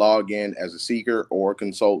 sign in, log in as a seeker or a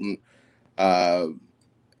consultant.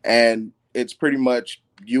 And it's pretty much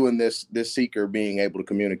you and this seeker being able to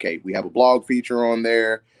communicate. We have a blog feature on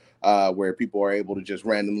there where people are able to just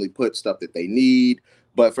randomly put stuff that they need.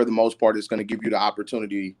 But for the most part, it's going to give you the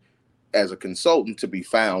opportunity as a consultant to be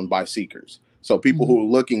found by seekers. So people who are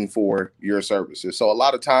looking for your services. So a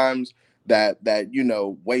lot of times that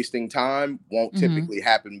wasting time won't typically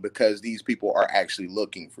happen because these people are actually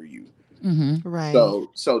looking for you. Right.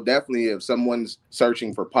 So definitely if someone's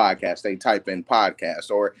searching for podcasts, they type in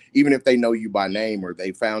podcast, or even if they know you by name or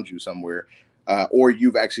they found you somewhere, or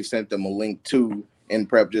you've actually sent them a link to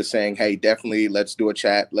InPrep just saying, hey, definitely let's do a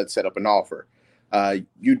chat. Let's set up an offer.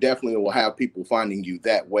 You definitely will have people finding you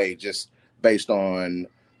that way, just based on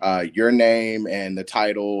your name and the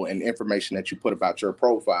title and information that you put about your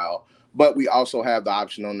profile. But we also have the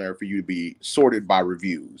option on there for you to be sorted by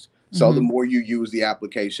reviews. So the more you use the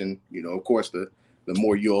application, of course, the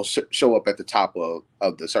more you'll show up at the top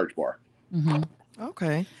of the search bar.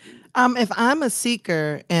 Okay. If I'm a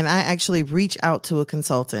seeker and I actually reach out to a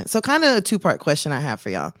consultant, so kind of a two-part question I have for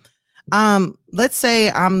y'all. Let's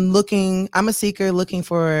say I'm a seeker looking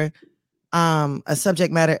for a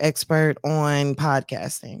subject matter expert on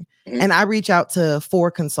podcasting, and I reach out to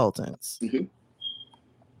 4 consultants.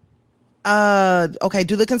 Okay,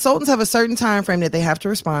 do the consultants have a certain time frame that they have to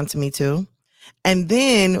respond to me to? And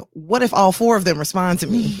then what if all 4 of them respond to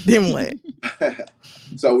me? Then what?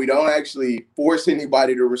 So we don't actually force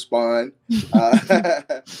anybody to respond.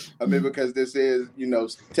 Because this is,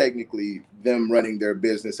 technically them running their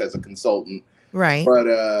business as a consultant. Right.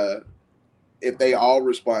 But if they all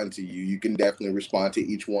respond to you, you can definitely respond to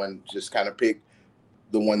each one. Just kind of pick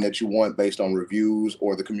the one that you want based on reviews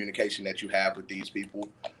or the communication that you have with these people.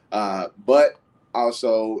 But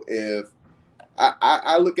also, if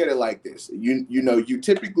I look at it like this, you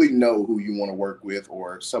typically know who you want to work with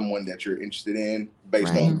or someone that you're interested in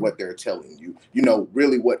based on what they're telling you.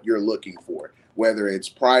 Really what you're looking for, whether it's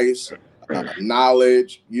price,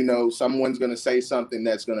 knowledge. Someone's going to say something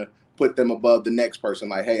that's going to put them above the next person.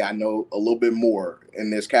 Like, hey, I know a little bit more in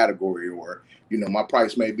this category, or my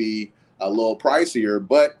price may be a little pricier,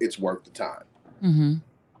 but it's worth the time.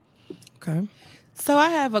 Okay. So I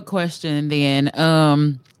have a question then.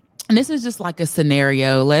 And this is just like a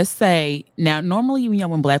scenario. Let's say now, normally,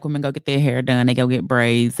 when Black women go get their hair done, they go get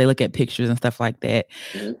braids, they look at pictures and stuff like that.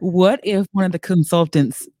 What if one of the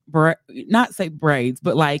consultants, not say braids,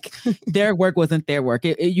 but like their work wasn't their work?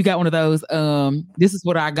 You got one of those, this is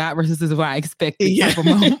what I got versus this is what I expected type of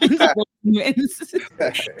moments.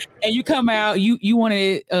 And you come out, you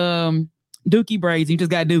wanted Dookie braids, you just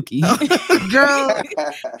got Dookie. Girl.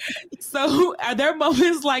 So are there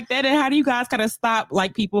moments like that, and how do you guys kind of stop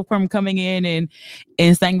like people from coming in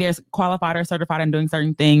and saying they're qualified or certified and doing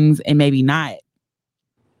certain things and maybe not?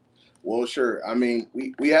 Well, sure. I mean, we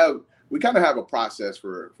kind of have a process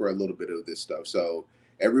for a little bit of this stuff. So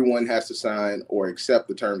everyone has to sign or accept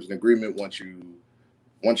the terms and agreement once you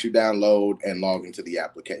download and log into the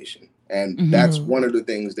application. And that's one of the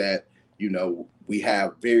things that we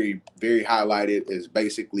have very, very highlighted, is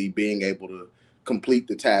basically being able to complete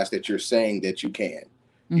the task that you're saying that you can.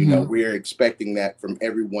 We're expecting that from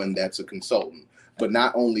everyone that's a consultant. But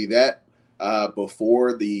not only that,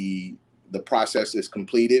 before the process is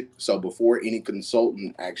completed, so before any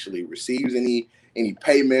consultant actually receives any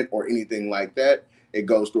payment or anything like that, it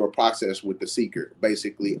goes through a process with the seeker,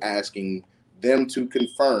 basically asking them to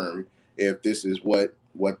confirm if this is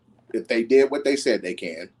if they did what they said they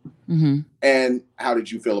can, and how did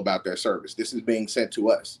you feel about their service? This is being sent to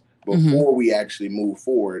us before we actually move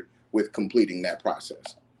forward with completing that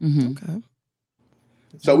process. Okay.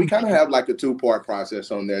 So we kind of have like a 2-part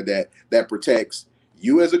process on there that protects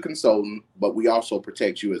you as a consultant, but we also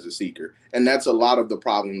protect you as a seeker. And that's a lot of the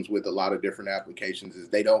problems with a lot of different applications, is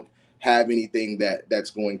they don't have anything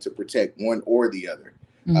that's going to protect one or the other.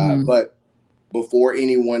 But before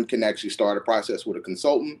anyone can actually start a process with a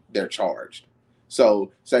consultant, they're charged.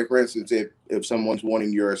 So say for instance, if someone's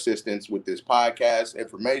wanting your assistance with this podcast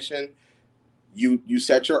information, you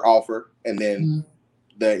set your offer, and then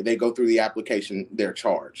they go through the application, they're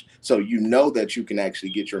charged. So you know that you can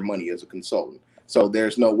actually get your money as a consultant. So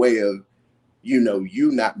there's no way of,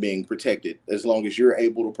 you not being protected as long as you're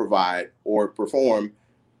able to provide or perform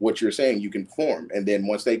what you're saying you can perform. And then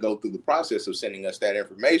once they go through the process of sending us that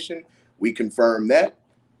information, we confirm that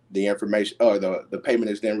the information or the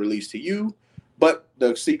payment is then released to you. But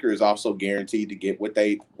the seeker is also guaranteed to get what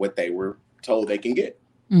they were told they can get.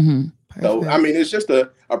 Mm-hmm. So, I mean, it's just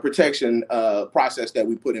a protection process that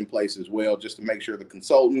we put in place as well, just to make sure the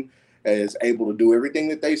consultant is able to do everything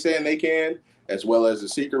that they say they can, as well as the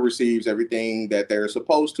seeker receives everything that they're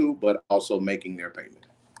supposed to, but also making their payment.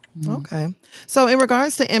 Okay. So in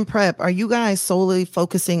regards to InPrep, are you guys solely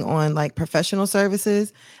focusing on like professional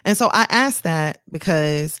services? And so I asked that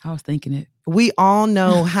because I was thinking it. We all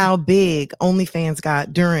know how big OnlyFans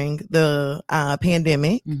got during the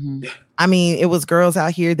pandemic. Mm-hmm. I mean, it was girls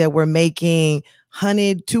out here that were making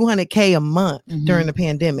 100, 200K a month during the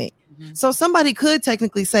pandemic. Mm-hmm. So somebody could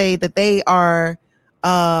technically say that they are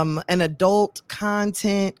an adult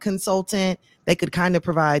content consultant. They could kind of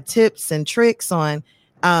provide tips and tricks on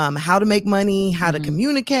how to make money, how to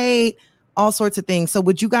communicate, all sorts of things. So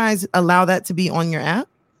would you guys allow that to be on your app?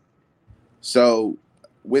 So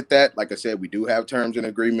with that, like I said, we do have terms and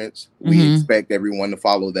agreements. We expect everyone to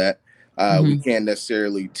follow that. We can't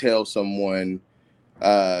necessarily tell someone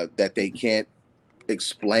that they can't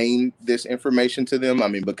explain this information to them. I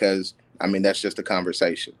mean, because that's just a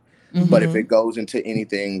conversation. But if it goes into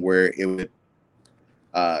anything where it would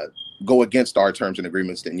go against our terms and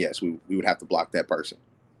agreements, then yes, we would have to block that person.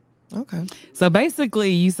 Okay. So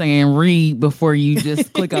basically you saying read before you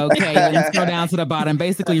just click OK and scroll down to the bottom.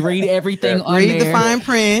 Basically read everything on there. Read the fine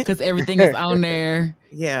print. Because everything is on there.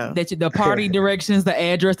 Yeah. The party directions, the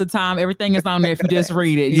address, the time, everything is on there. If you just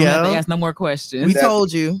read it, you don't have to ask no more questions. We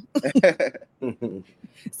told you.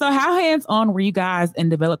 So how hands-on were you guys in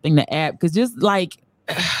developing the app? Because just like,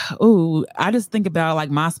 I just think about like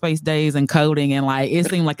MySpace days and coding, and like it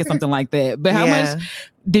seemed like it's something like that. But how much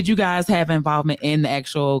did you guys have involvement in the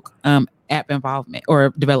actual app involvement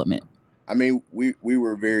or development? I mean, we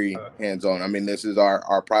were very hands-on. I mean, this is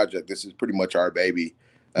our project. This is pretty much our baby.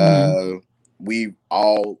 We've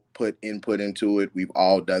all put input into it. We've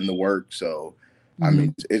all done the work. So, I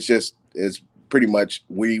mean, it's pretty much,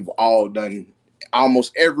 we've all done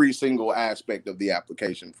almost every single aspect of the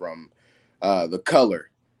application, from the color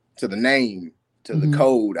to the name to the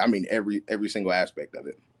code. I mean, every single aspect of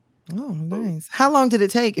it. Oh, nice. How long did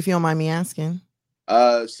it take, if you don't mind me asking?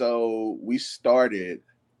 So we started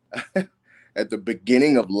at the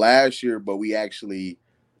beginning of last year, but we actually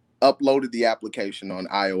uploaded the application on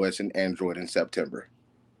iOS and Android in September.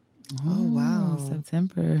 Oh, wow.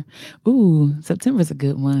 September. Ooh, September's a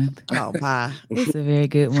good month. Oh, bye. It's a very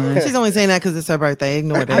good month. She's only saying that because it's her birthday.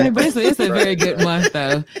 Ignore that. I mean, but it's a very good month,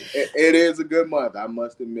 though. It is a good month. I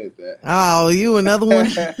must admit that. Oh, you another one?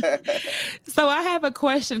 So I have a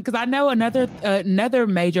question, because I know another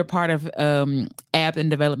major part of app and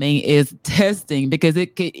development is testing, because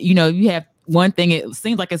it could, you have one thing, it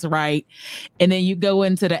seems like it's right, and then you go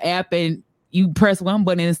into the app and you press one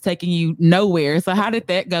button and it's taking you nowhere. So how did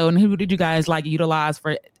that go, and who did you guys like utilize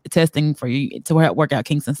for testing for you to work out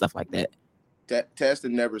kinks and stuff like that?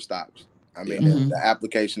 Testing never stops. I mean, the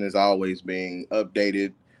application is always being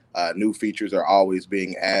updated. New features are always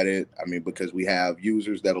being added. I mean, because we have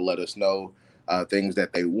users that'll let us know things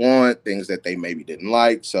that they want, things that they maybe didn't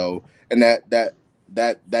like. So, and that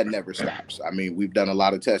never stops. I mean, we've done a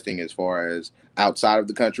lot of testing as far as outside of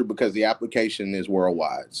the country, because the application is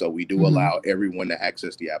worldwide. So we do allow everyone to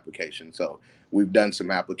access the application. So we've done some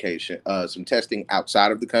testing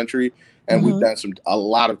outside of the country, and we've done a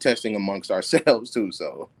lot of testing amongst ourselves too.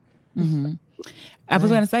 So I was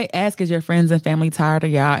going to say, ask, is your friends and family tired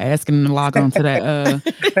of y'all asking them to log on to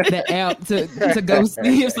that app to go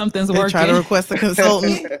see if something's working? Try to request a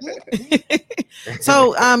consultant.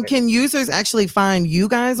 So can users actually find you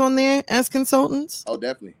guys on there as consultants? Oh,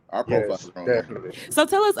 definitely. Our profiles are on there. So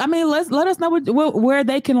tell us, I mean, let us know where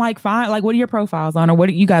they can find, what are your profiles on, or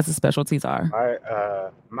what you guys' specialties are?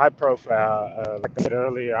 My profile, like I said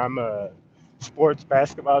earlier, I'm a sports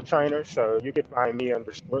basketball trainer, so you can find me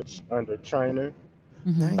under sports, under trainer.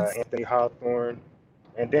 Nice. Anthony Hawthorne.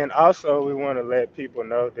 And then also we want to let people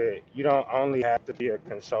know that you don't only have to be a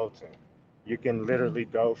consultant. You can literally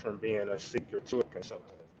go from being a seeker to a consultant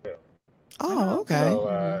as well. Oh, okay.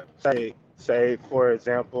 So say for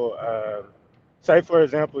example,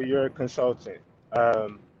 you're a consultant.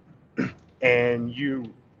 and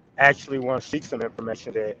you actually want to seek some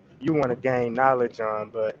information that you want to gain knowledge on,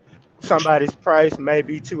 but somebody's price may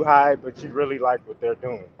be too high, but you really like what they're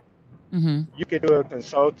doing. Mm-hmm. You could do a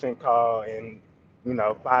consulting call and,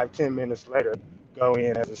 5-10 minutes later, go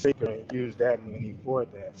in as a seeker and use that money for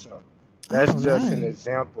that. So that's just an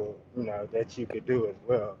example, that you could do as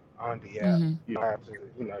well on the app. Mm-hmm. You don't have to,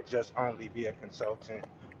 just only be a consultant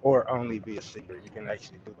or only be a seeker. You can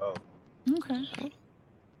actually do both. Okay.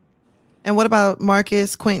 And what about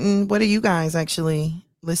Marcus, Quentin? What are you guys actually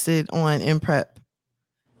listed on InPrep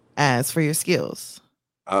as for your skills?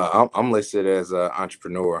 I'm listed as an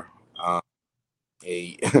entrepreneur.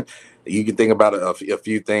 You can think about a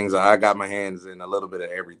few things. I got my hands in a little bit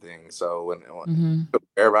of everything. So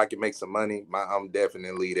wherever I can make some money, I'm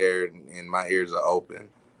definitely there, and my ears are open.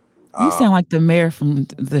 You sound like the mayor from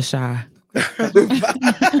The Chi.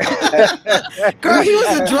 Girl, he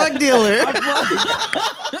was a drug dealer.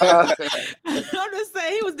 I'm just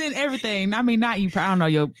saying he was doing everything. I mean, not you. I don't know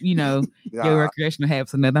your recreational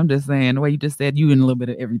habits or nothing. I'm just saying the way you just said you in a little bit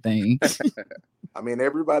of everything. I mean,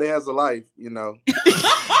 everybody has a life, But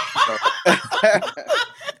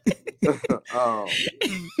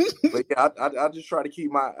yeah, I just try to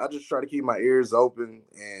keep my ears open,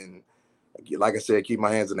 and like I said, keep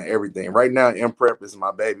my hands into everything. Right now, InPrep is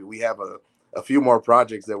my baby. We have a few more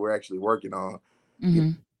projects that we're actually working on. Mm-hmm.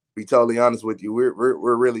 To be totally honest with you,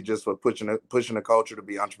 we're really just for pushing the culture to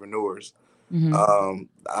be entrepreneurs. Mm-hmm.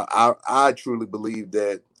 I truly believe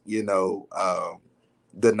that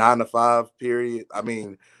the 9-to-5 period. I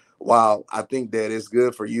mean, while I think that it's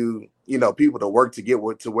good for people to work to get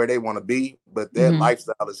to where they want to be, but that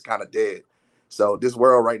lifestyle is kind of dead. So this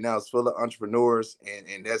world right now is full of entrepreneurs,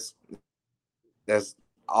 and that's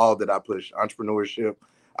all that I push. Entrepreneurship.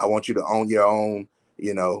 I want you to own your own,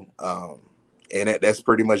 and that's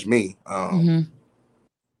pretty much me.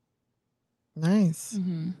 Nice.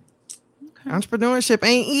 Mm-hmm. Okay. Entrepreneurship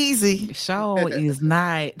ain't easy. Show is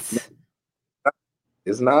not.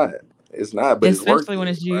 It's not, but especially when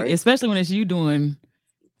it's you, right? Especially when it's you doing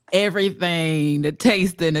everything, the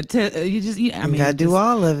tasting, you gotta do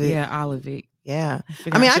all of it. Yeah, all of it. Yeah.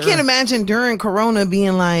 I mean, I can't imagine during Corona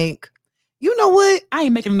being like, you know what? I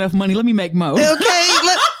ain't making enough money. Let me make more. Okay.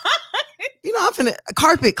 I'm finna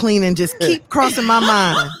carpet cleaning just keep crossing my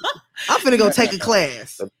mind. I'm finna go take a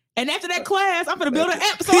class. And after that class, I'm gonna build an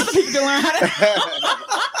app so other people can learn how to.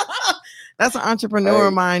 That's an entrepreneur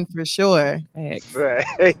mind for sure. Right.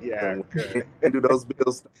 Yeah. And do those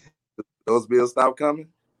bills stop coming?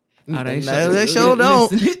 Oh, they sure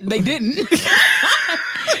don't. They didn't.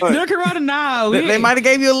 During Corona, no. They might have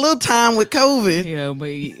gave you a little time with COVID. Yeah, but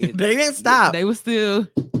they didn't stop. They were still.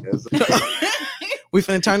 We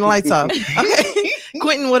finna turn the lights off. Okay,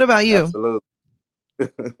 Quentin, what about you? Absolutely.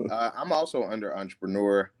 I'm also under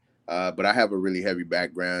entrepreneur, but I have a really heavy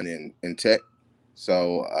background in tech.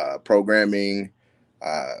 So programming,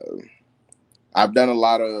 I've done a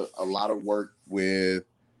lot of work with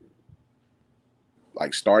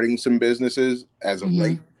like starting some businesses as of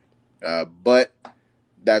late, but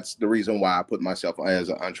that's the reason why I put myself as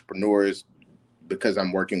an entrepreneur, is because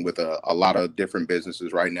I'm working with a lot of different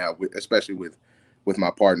businesses right now, especially with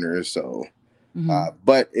my partners. So,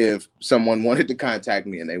 but if someone wanted to contact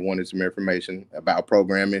me and they wanted some information about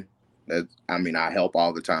programming, I help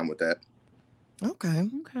all the time with that. Okay.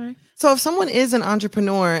 So if someone is an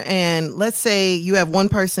entrepreneur, and let's say you have one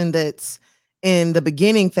person that's in the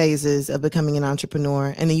beginning phases of becoming an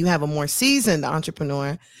entrepreneur, and then you have a more seasoned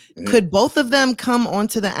entrepreneur, could both of them come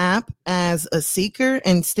onto the app as a seeker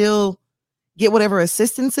and still get whatever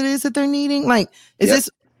assistance it is that they're needing? Like, is this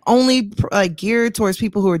only geared towards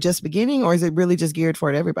people who are just beginning, or is it really just geared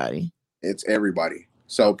for everybody? It's everybody.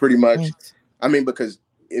 So pretty much, because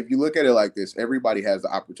if you look at it like this, everybody has the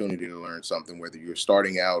opportunity to learn something, whether you're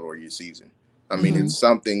starting out or you're seasoned. It's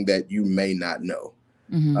something that you may not know.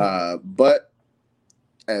 But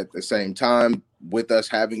at the same time, with us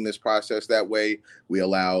having this process that way, we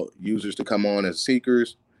allow users to come on as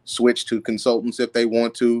seekers, switch to consultants if they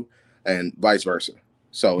want to, and vice versa.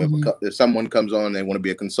 So if someone comes on, they want to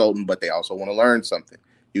be a consultant, but they also want to learn something,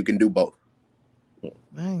 you can do both.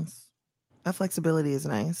 Nice. That flexibility is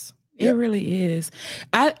nice. It really is.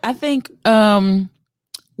 I think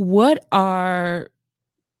what are,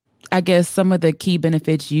 I guess, some of the key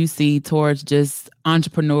benefits you see towards just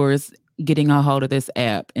entrepreneurs getting a hold of this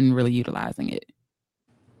app and really utilizing it?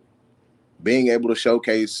 Being able to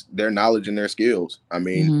showcase their knowledge and their skills.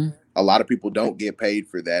 A lot of people don't get paid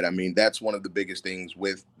for that. That's one of the biggest things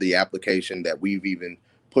with the application that we've even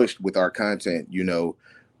pushed with our content.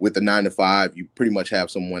 With the 9-to-5, you pretty much have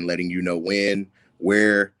someone letting you know when,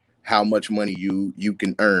 where, how much money you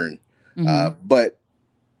can earn. But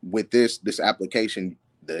with this application,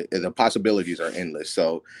 the possibilities are endless.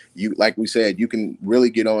 So you, like we said, you can really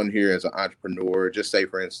get on here as an entrepreneur. Just say,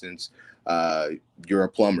 for instance, you're a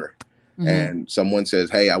plumber and someone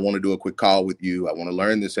says, hey, I want to do a quick call with you. I want to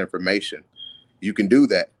learn this information. You can do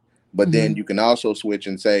that. But then you can also switch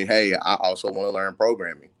and say, hey, I also want to learn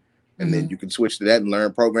programming. And then you can switch to that and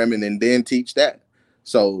learn programming and then teach that.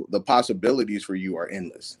 So the possibilities for you are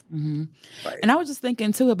endless. Right. And I was just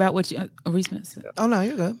thinking too about what you, said. Oh no,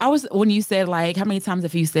 you're good. When you said like, how many times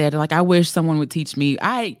have you said like, I wish someone would teach me?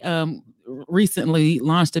 I recently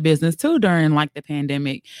launched a business too during like the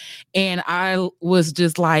pandemic. And I was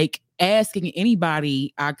just like asking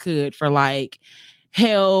anybody I could for like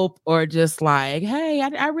help or just like, hey,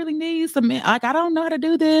 I really need some, like, I don't know how to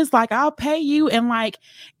do this. Like, I'll pay you. And like,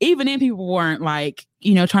 even then people weren't like,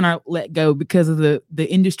 you know, trying to let go because of the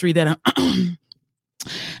industry that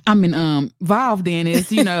I'm involved in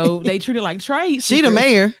is, you know, they treat it like trade. She the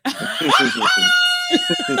mayor.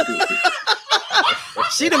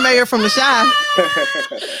 She the mayor from the Shy.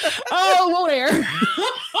 Oh, whoa there.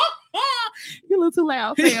 You're a little too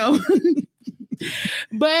loud, Phil.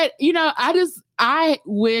 But, you know, I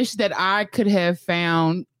wish that I could have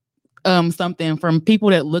found something from people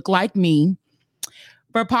that look like me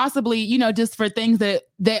for possibly, you know, just for things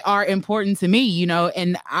that are important to me, you know,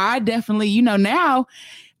 and I definitely, you know, now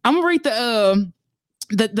I'm gonna read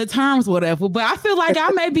the terms, whatever, but I feel like I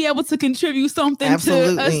may be able to contribute something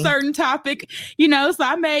to a certain topic, you know, so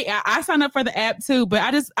I signed up for the app too, but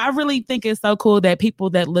I really think it's so cool that people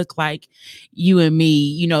that look like you and me,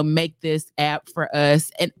 you know, make this app for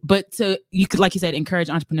us. But you could, like you said, encourage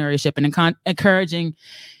entrepreneurship and encouraging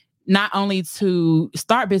not only to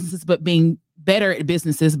start businesses, but being better at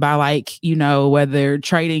businesses by like, you know, whether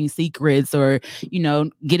trading secrets or, you know,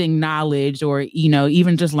 getting knowledge or, you know,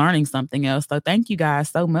 even just learning something else. So thank you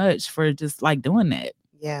guys so much for just like doing that.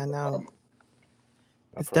 Yeah, no.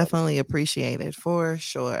 It's definitely appreciated for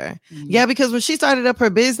sure. Yeah, because when she started up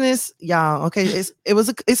her business, y'all, okay,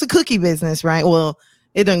 it's a cookie business, right? Well,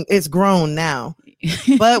 it's grown now.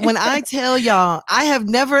 But when I tell y'all, I have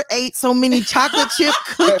never ate so many chocolate chip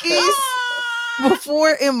cookies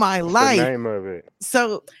before in my life. The name of it.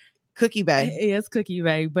 So Cookie Bay. It's Cookie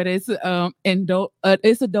Bay, but it's adult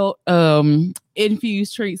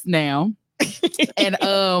infused treats now. And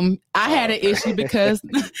I had an issue because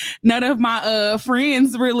none of my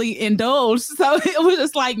friends really indulged. So it was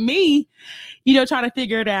just like me, you know, trying to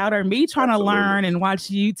figure it out, or me trying to learn and watch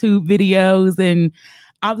YouTube videos and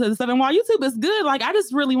all this stuff. And while YouTube is good, like I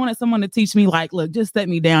just really wanted someone to teach me, like, look, just set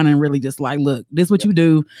me down and really just like, look, this is what you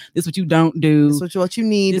do, this is what you don't do, this is what you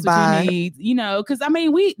need to buy. You know, because I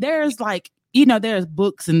mean, there's like, you know, there's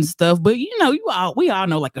books and stuff, but you know, we all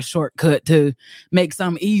know like a shortcut to make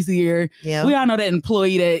something easier. Yeah, we all know that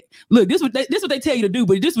employee that look, this what they tell you to do,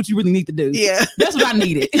 but this is what you really need to do. Yeah, that's what I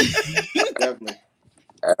needed. Definitely.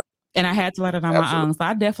 And I had to let it on my own. So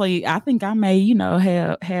I think I may, you know,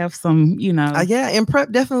 have some, you know. Yeah, and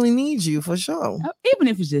prep definitely needs you for sure. Even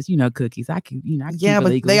if it's just, you know, cookies, I can, you know. Yeah,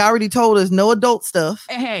 but they already told us no adult stuff.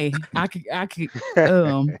 Hey, I could.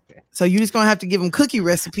 So you just gonna have to give them cookie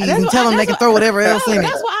recipes and tell them they can throw whatever else in it.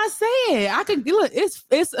 That's what I said. I could look.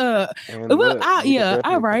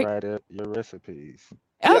 All right. Your recipes.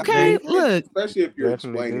 Okay, I mean, look. Especially if you're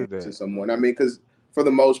explaining it to someone. I mean, because for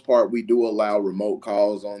the most part, we do allow remote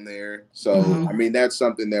calls on there. So, I mean, that's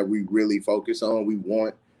something that we really focus on. We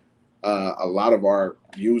want a lot of our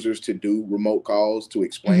users to do remote calls to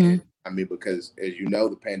explain it. I mean, because as you know,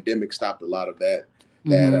 the pandemic stopped a lot of that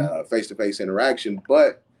face-to-face interaction.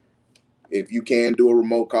 But if you can do a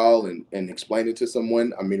remote call and explain it to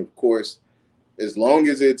someone, I mean, of course, as long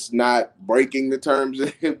as it's not breaking the terms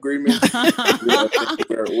and agreements,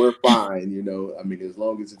 we're fine. You know, I mean, as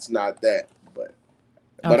long as it's not that.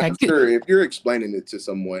 But I'm sure if you're explaining it to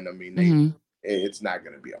someone, I mean, it's not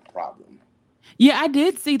going to be a problem. Yeah, I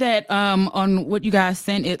did see that on what you guys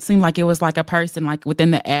sent. It seemed like it was like a person like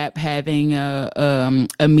within the app having a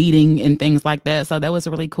meeting and things like that. So that was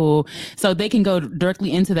really cool. So they can go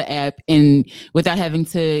directly into the app and without having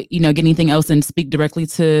to, you know, get anything else and speak directly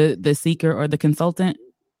to the seeker or the consultant.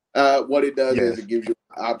 What it does is it gives you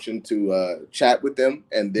an option to chat with them.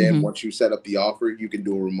 And then once you set up the offer, you can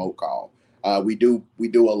do a remote call. We do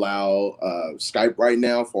allow Skype right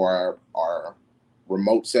now for our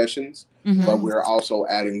remote sessions, but we're also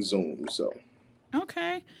adding Zoom. So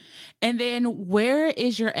okay. And then where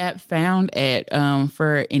is your app found at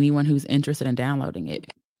for anyone who's interested in downloading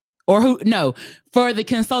it? Or for the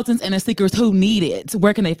consultants and the seekers who need it,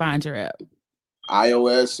 where can they find your app?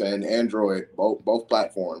 iOS and Android, both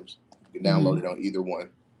platforms. You can download it on either one.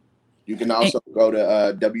 You can also go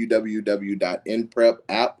to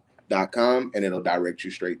www.nprepapp.com and it'll direct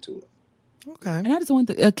you straight to it. Okay. And I just want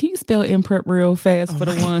to, can you spell InPrep real fast for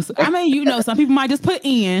the ones? I mean, some people might just put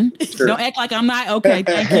in. Sure. Don't act like I'm not. Okay,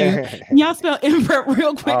 thank you. Can y'all spell InPrep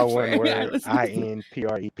real quick? All one word,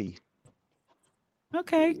 INPREP.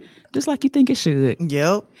 Okay, just like you think it should.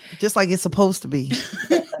 Yep, just like it's supposed to be.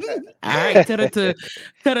 All right, tell it to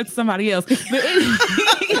somebody else. But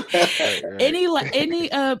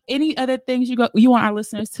any other things you want our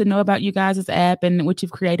listeners to know about you guys' app and what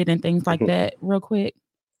you've created and things like that, real quick?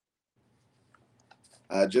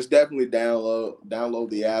 Just definitely download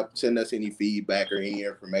the app. Send us any feedback or any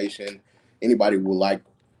information anybody would like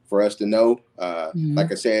for us to know.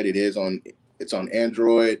 Like I said, it's on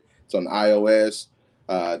Android, it's on iOS.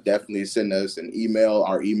 Definitely send us an email.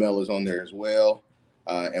 Our email is on there as well.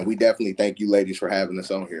 And we definitely thank you ladies for having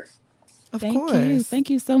us on here. Of course. Thank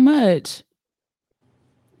you so much.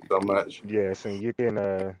 Yes, and you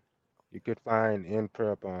can find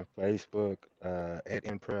InPrep on Facebook, at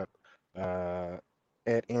InPrep,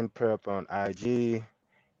 at InPrep on IG,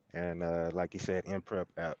 and like you said,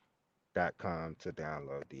 InPrepApp.com to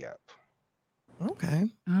download the app. Okay.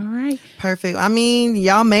 All right. Perfect. I mean,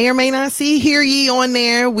 y'all may or may not hear ye on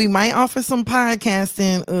there. We might offer some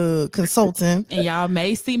podcasting consulting. And y'all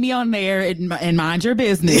may see me on there and mind your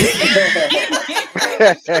business.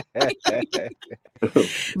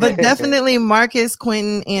 But definitely Marcus,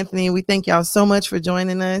 Quentin, Anthony, we thank y'all so much for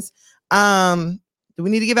joining us. Do we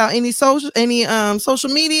need to give out any social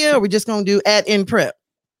media, or we're just gonna do at InPrep?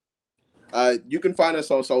 You can find us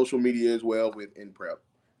on social media as well with InPrep.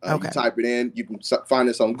 Okay. You type it in. You can find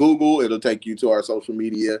us on Google. It'll take you to our social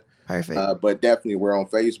media. Perfect. But definitely, we're on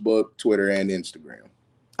Facebook, Twitter, and Instagram.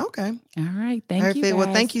 Okay. All right. Thank you.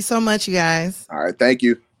 Well, thank you so much, you guys. All right. Thank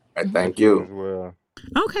you. All right, thank you. Well,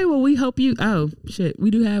 Okay, well, we hope you. Oh shit,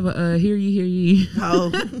 we do have a hear ye.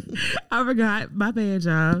 Oh, I forgot. My bad,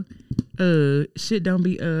 y'all. Shit, don't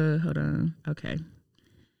be. Hold on. Okay,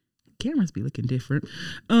 cameras be looking different.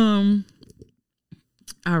 All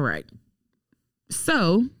right.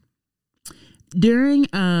 So during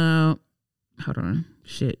hold on.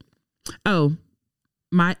 Shit. Oh,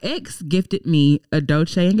 my ex gifted me a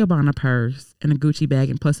Dolce & Gabbana purse and a Gucci bag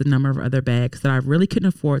and plus a number of other bags that I really couldn't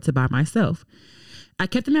afford to buy myself. I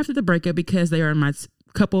kept them after the breakup because they are my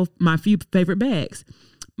few favorite bags.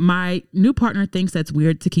 My new partner thinks that's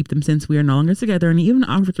weird to keep them since we are no longer together, and he even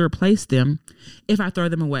offered to replace them if I throw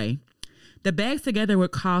them away. The bags together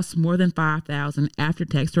would cost more than $5,000 after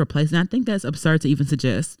tax to replace, and I think that's absurd to even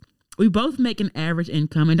suggest. We both make an average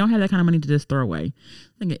income and don't have that kind of money to just throw away.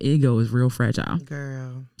 I think an ego is real fragile.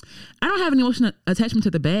 girl. I don't have any emotional attachment to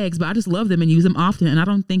the bags, but I just love them and use them often, and I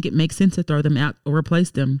don't think it makes sense to throw them out or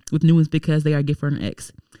replace them with new ones because they are a gift for an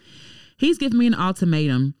ex. He's given me an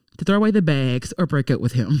ultimatum to throw away the bags or break up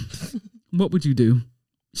with him. What would you do?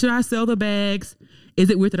 Should I sell the bags? Is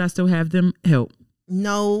it weird that I still have them? Help.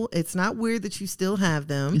 No, it's not weird that you still have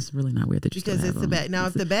them. It's really not weird that you still have them. Because it's the bag. Now,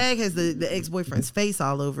 if the bag has the ex-boyfriend's face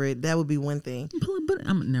all over it, that would be one thing. But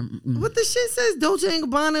What the shit says Dolce &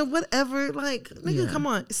 Gabbana, whatever. Like, nigga, come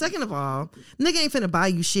on. Second of all, nigga ain't finna buy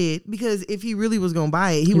you shit, because if he really was gonna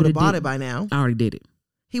buy it, he would have bought it by now. I already did it.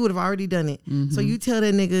 He would have already done it. So you tell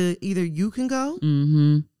that nigga either you can go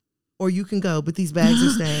or you can go, but these bags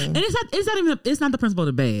are staying. And it's not the principle of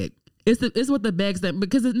the bag. It's what the bags that,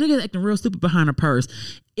 because the niggas acting real stupid behind a purse.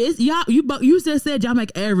 It's y'all. You just said y'all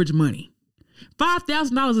make average money.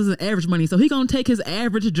 $5,000 isn't average money, so he gonna take his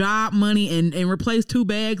average job money and replace two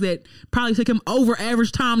bags that probably took him over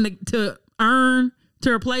average time to earn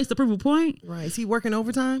to replace the proof of point. Right? Is he working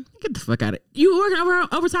overtime? Get the fuck out of it. You working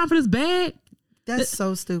overtime for this bag? That's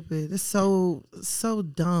so stupid. It's so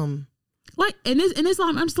dumb. Like, and it's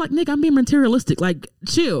like, I'm just like, nigga, I'm being materialistic. Like,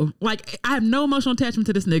 chill. Like, I have no emotional attachment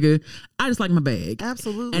to this nigga. I just like my bag.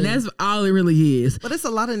 Absolutely. And that's all it really is. But it's a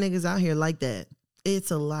lot of niggas out here like that.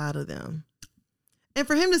 It's a lot of them. And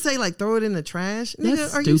for him to say, like, throw it in the trash,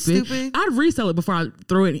 nigga, are you stupid? I'd resell it before I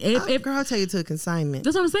throw it. Girl, I'll tell you to a consignment.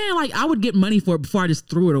 That's what I'm saying. Like, I would get money for it before I just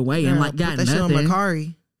threw it away and like got that nothing. shit on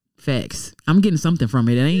Mercari. Facts. I'm getting something from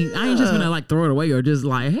it. I ain't just gonna like throw it away or just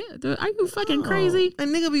like, hey, dude, are you fucking crazy?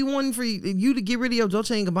 And nigga be wanting for you to get rid of your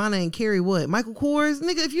Dolce & Gabbana and carry what? Michael Kors?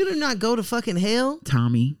 Nigga, if you do not go to fucking hell.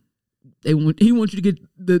 Tommy, he wants you to get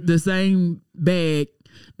the same bag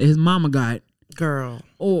that his mama got. Girl.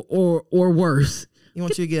 Or worse. He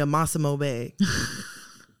wants you to get a Massimo bag. Well,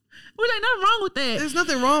 ain't nothing wrong with that. There's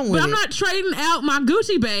nothing wrong with it. But I'm not trading out my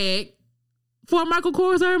Gucci bag for Michael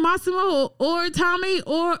Kors or Massimo or Tommy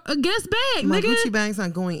or a Guess bag, My nigga. Gucci bag's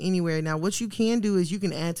not going anywhere. Now, what you can do is you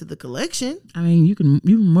can add to the collection. I mean,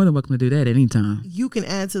 you're more than welcome to do that anytime. You can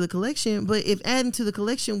add to the collection, but if adding to the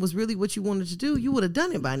collection was really what you wanted to do, you would have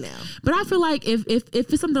done it by now. But I feel like if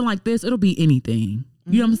it's something like this, it'll be anything.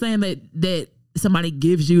 You know what I'm saying? That somebody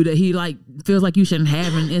gives you that he like feels like you shouldn't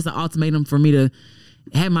have, and it's an ultimatum for me to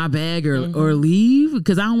have my bag or leave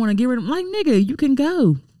because I don't want to get rid of. Like, nigga, you can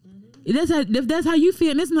go. If that's how you feel,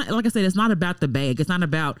 and it's not, like I said, it's not about the bag. It's not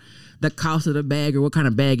about the cost of the bag or what kind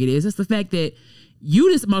of bag it is. It's the fact that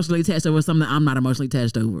you just emotionally attached over something that I'm not emotionally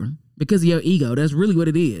attached over because of your ego. That's really what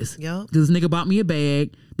it is. Yep. Because this nigga bought me a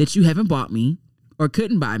bag that you haven't bought me or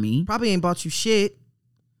couldn't buy me. Probably ain't bought you shit.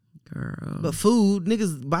 Girl. But food,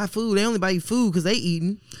 niggas buy food. They only buy you food because they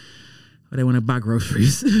eating. Or they want to buy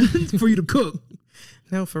groceries for you to cook.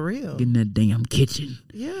 No, for real. Get in that damn kitchen.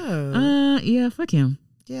 Yeah. Yeah, fuck him.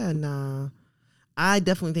 Yeah, nah. I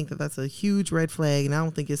definitely think that that's a huge red flag, and I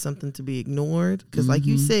don't think it's something to be ignored. Because, like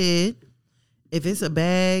you said, if it's a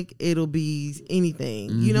bag, it'll be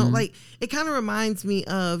anything. You know, like it kind of reminds me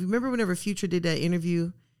of. Remember whenever Future did that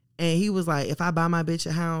interview, and he was like, "If I buy my bitch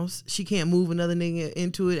a house, she can't move another nigga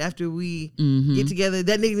into it after we get together.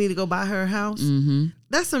 That nigga need to go buy her a house."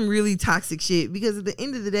 That's some really toxic shit. Because at the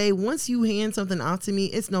end of the day, once you hand something out to me,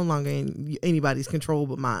 it's no longer in anybody's control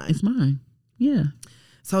but mine. It's mine. Yeah.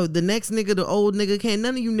 So the next nigga, the old nigga, can't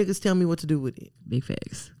none of you niggas tell me what to do with it. Big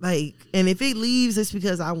facts. Like, and if it leaves, it's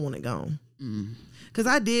because I want it gone. Because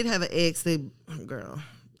I did have an ex that,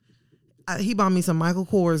 he bought me some Michael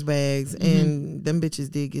Kors bags, and them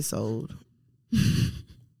bitches did get sold.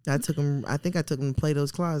 I think I took them to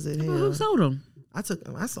Plato's Closet. Well, who sold them? I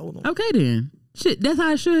sold them. Okay then. Shit, that's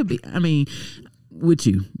how it should be. I mean, with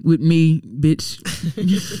me, bitch.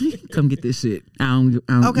 Come get this shit. I don't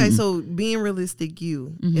Okay, so being realistic,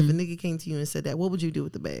 if a nigga came to you and said that, what would you do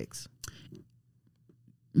with the bags?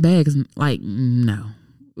 Bags, like, no.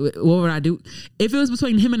 What would I do? If it was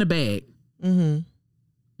between him and the bag.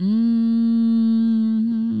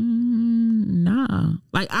 Nah.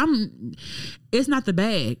 Like, it's not the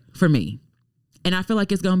bag for me. And I feel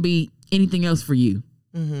like it's gonna be anything else for you.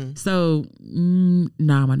 So,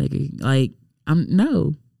 nah, my nigga. Like,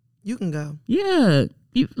 no. You can go. Yeah.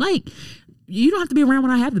 You don't have to be around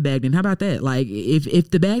when I have the bag then. How about that? Like, if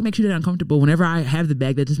the bag makes you that uncomfortable, whenever I have the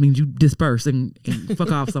bag, that just means you disperse and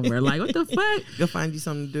fuck off somewhere. Like, what the fuck? Go find you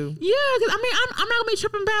something to do. Yeah, because I mean, I'm not gonna be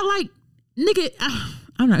tripping bad. Like, nigga,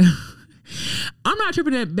 I'm not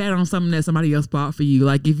tripping that bad on something that somebody else bought for you.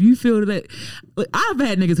 Like, if you feel that, like, I've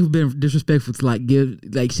had niggas who've been disrespectful to like give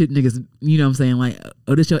like shit niggas, you know what I'm saying? Like,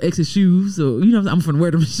 oh, this your ex's shoes, or you know, I'm finna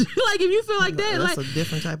wear them shit. Like, if you feel like that, that's like a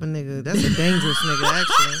different type of nigga. That's a dangerous nigga,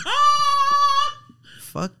 actually.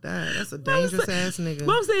 Fuck that. That's a dangerous ass nigga.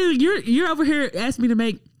 But I'm saying you're over here asking me to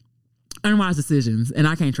make unwise decisions, and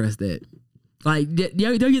I can't trust that. Like,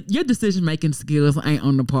 your decision making skills ain't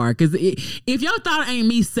on the par. Because if your thought ain't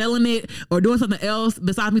me selling it or doing something else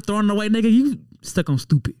besides me throwing it away, nigga, you stuck on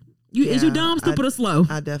stupid. Is you dumb, stupid, or slow?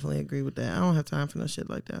 I definitely agree with that. I don't have time for no shit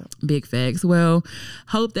like that. Big facts. Well,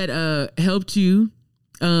 hope that helped you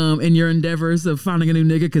in your endeavors of finding a new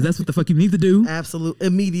nigga, because that's what the fuck you need to do. Absolutely.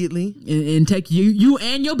 Immediately. And take you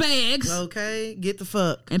and your bags. Okay. Get the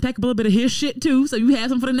fuck. And pack up a little bit of his shit too, so you have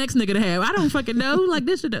some for the next nigga to have. I don't fucking know. Like,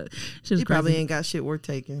 this shit he probably ain't got shit worth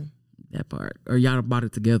taking. That part. Or y'all bought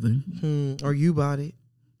it together. Or you bought it.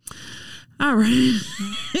 All right.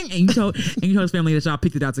 and you told his family that y'all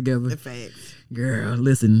picked it out together. In fact. Girl,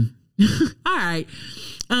 listen. All right.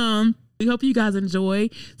 We hope you guys enjoy.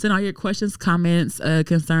 Send all your questions, comments,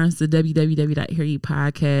 concerns to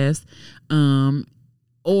www.hearyupodcast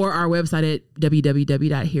or our website at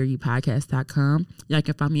www.hearyupodcast.com. Y'all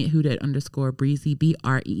can find me at who_breezy,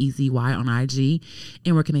 BREEZY on IG.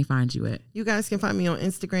 And where can they find you at? You guys can find me on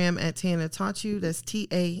Instagram at Tannah Taught You. That's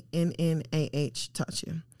TANNAH Taught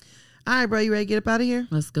You. All right, bro, you ready to get up out of here?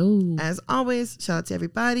 Let's go. As always, shout out to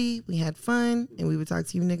everybody. We had fun, and we will talk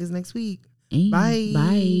to you niggas next week. Hey, bye.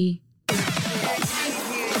 Bye.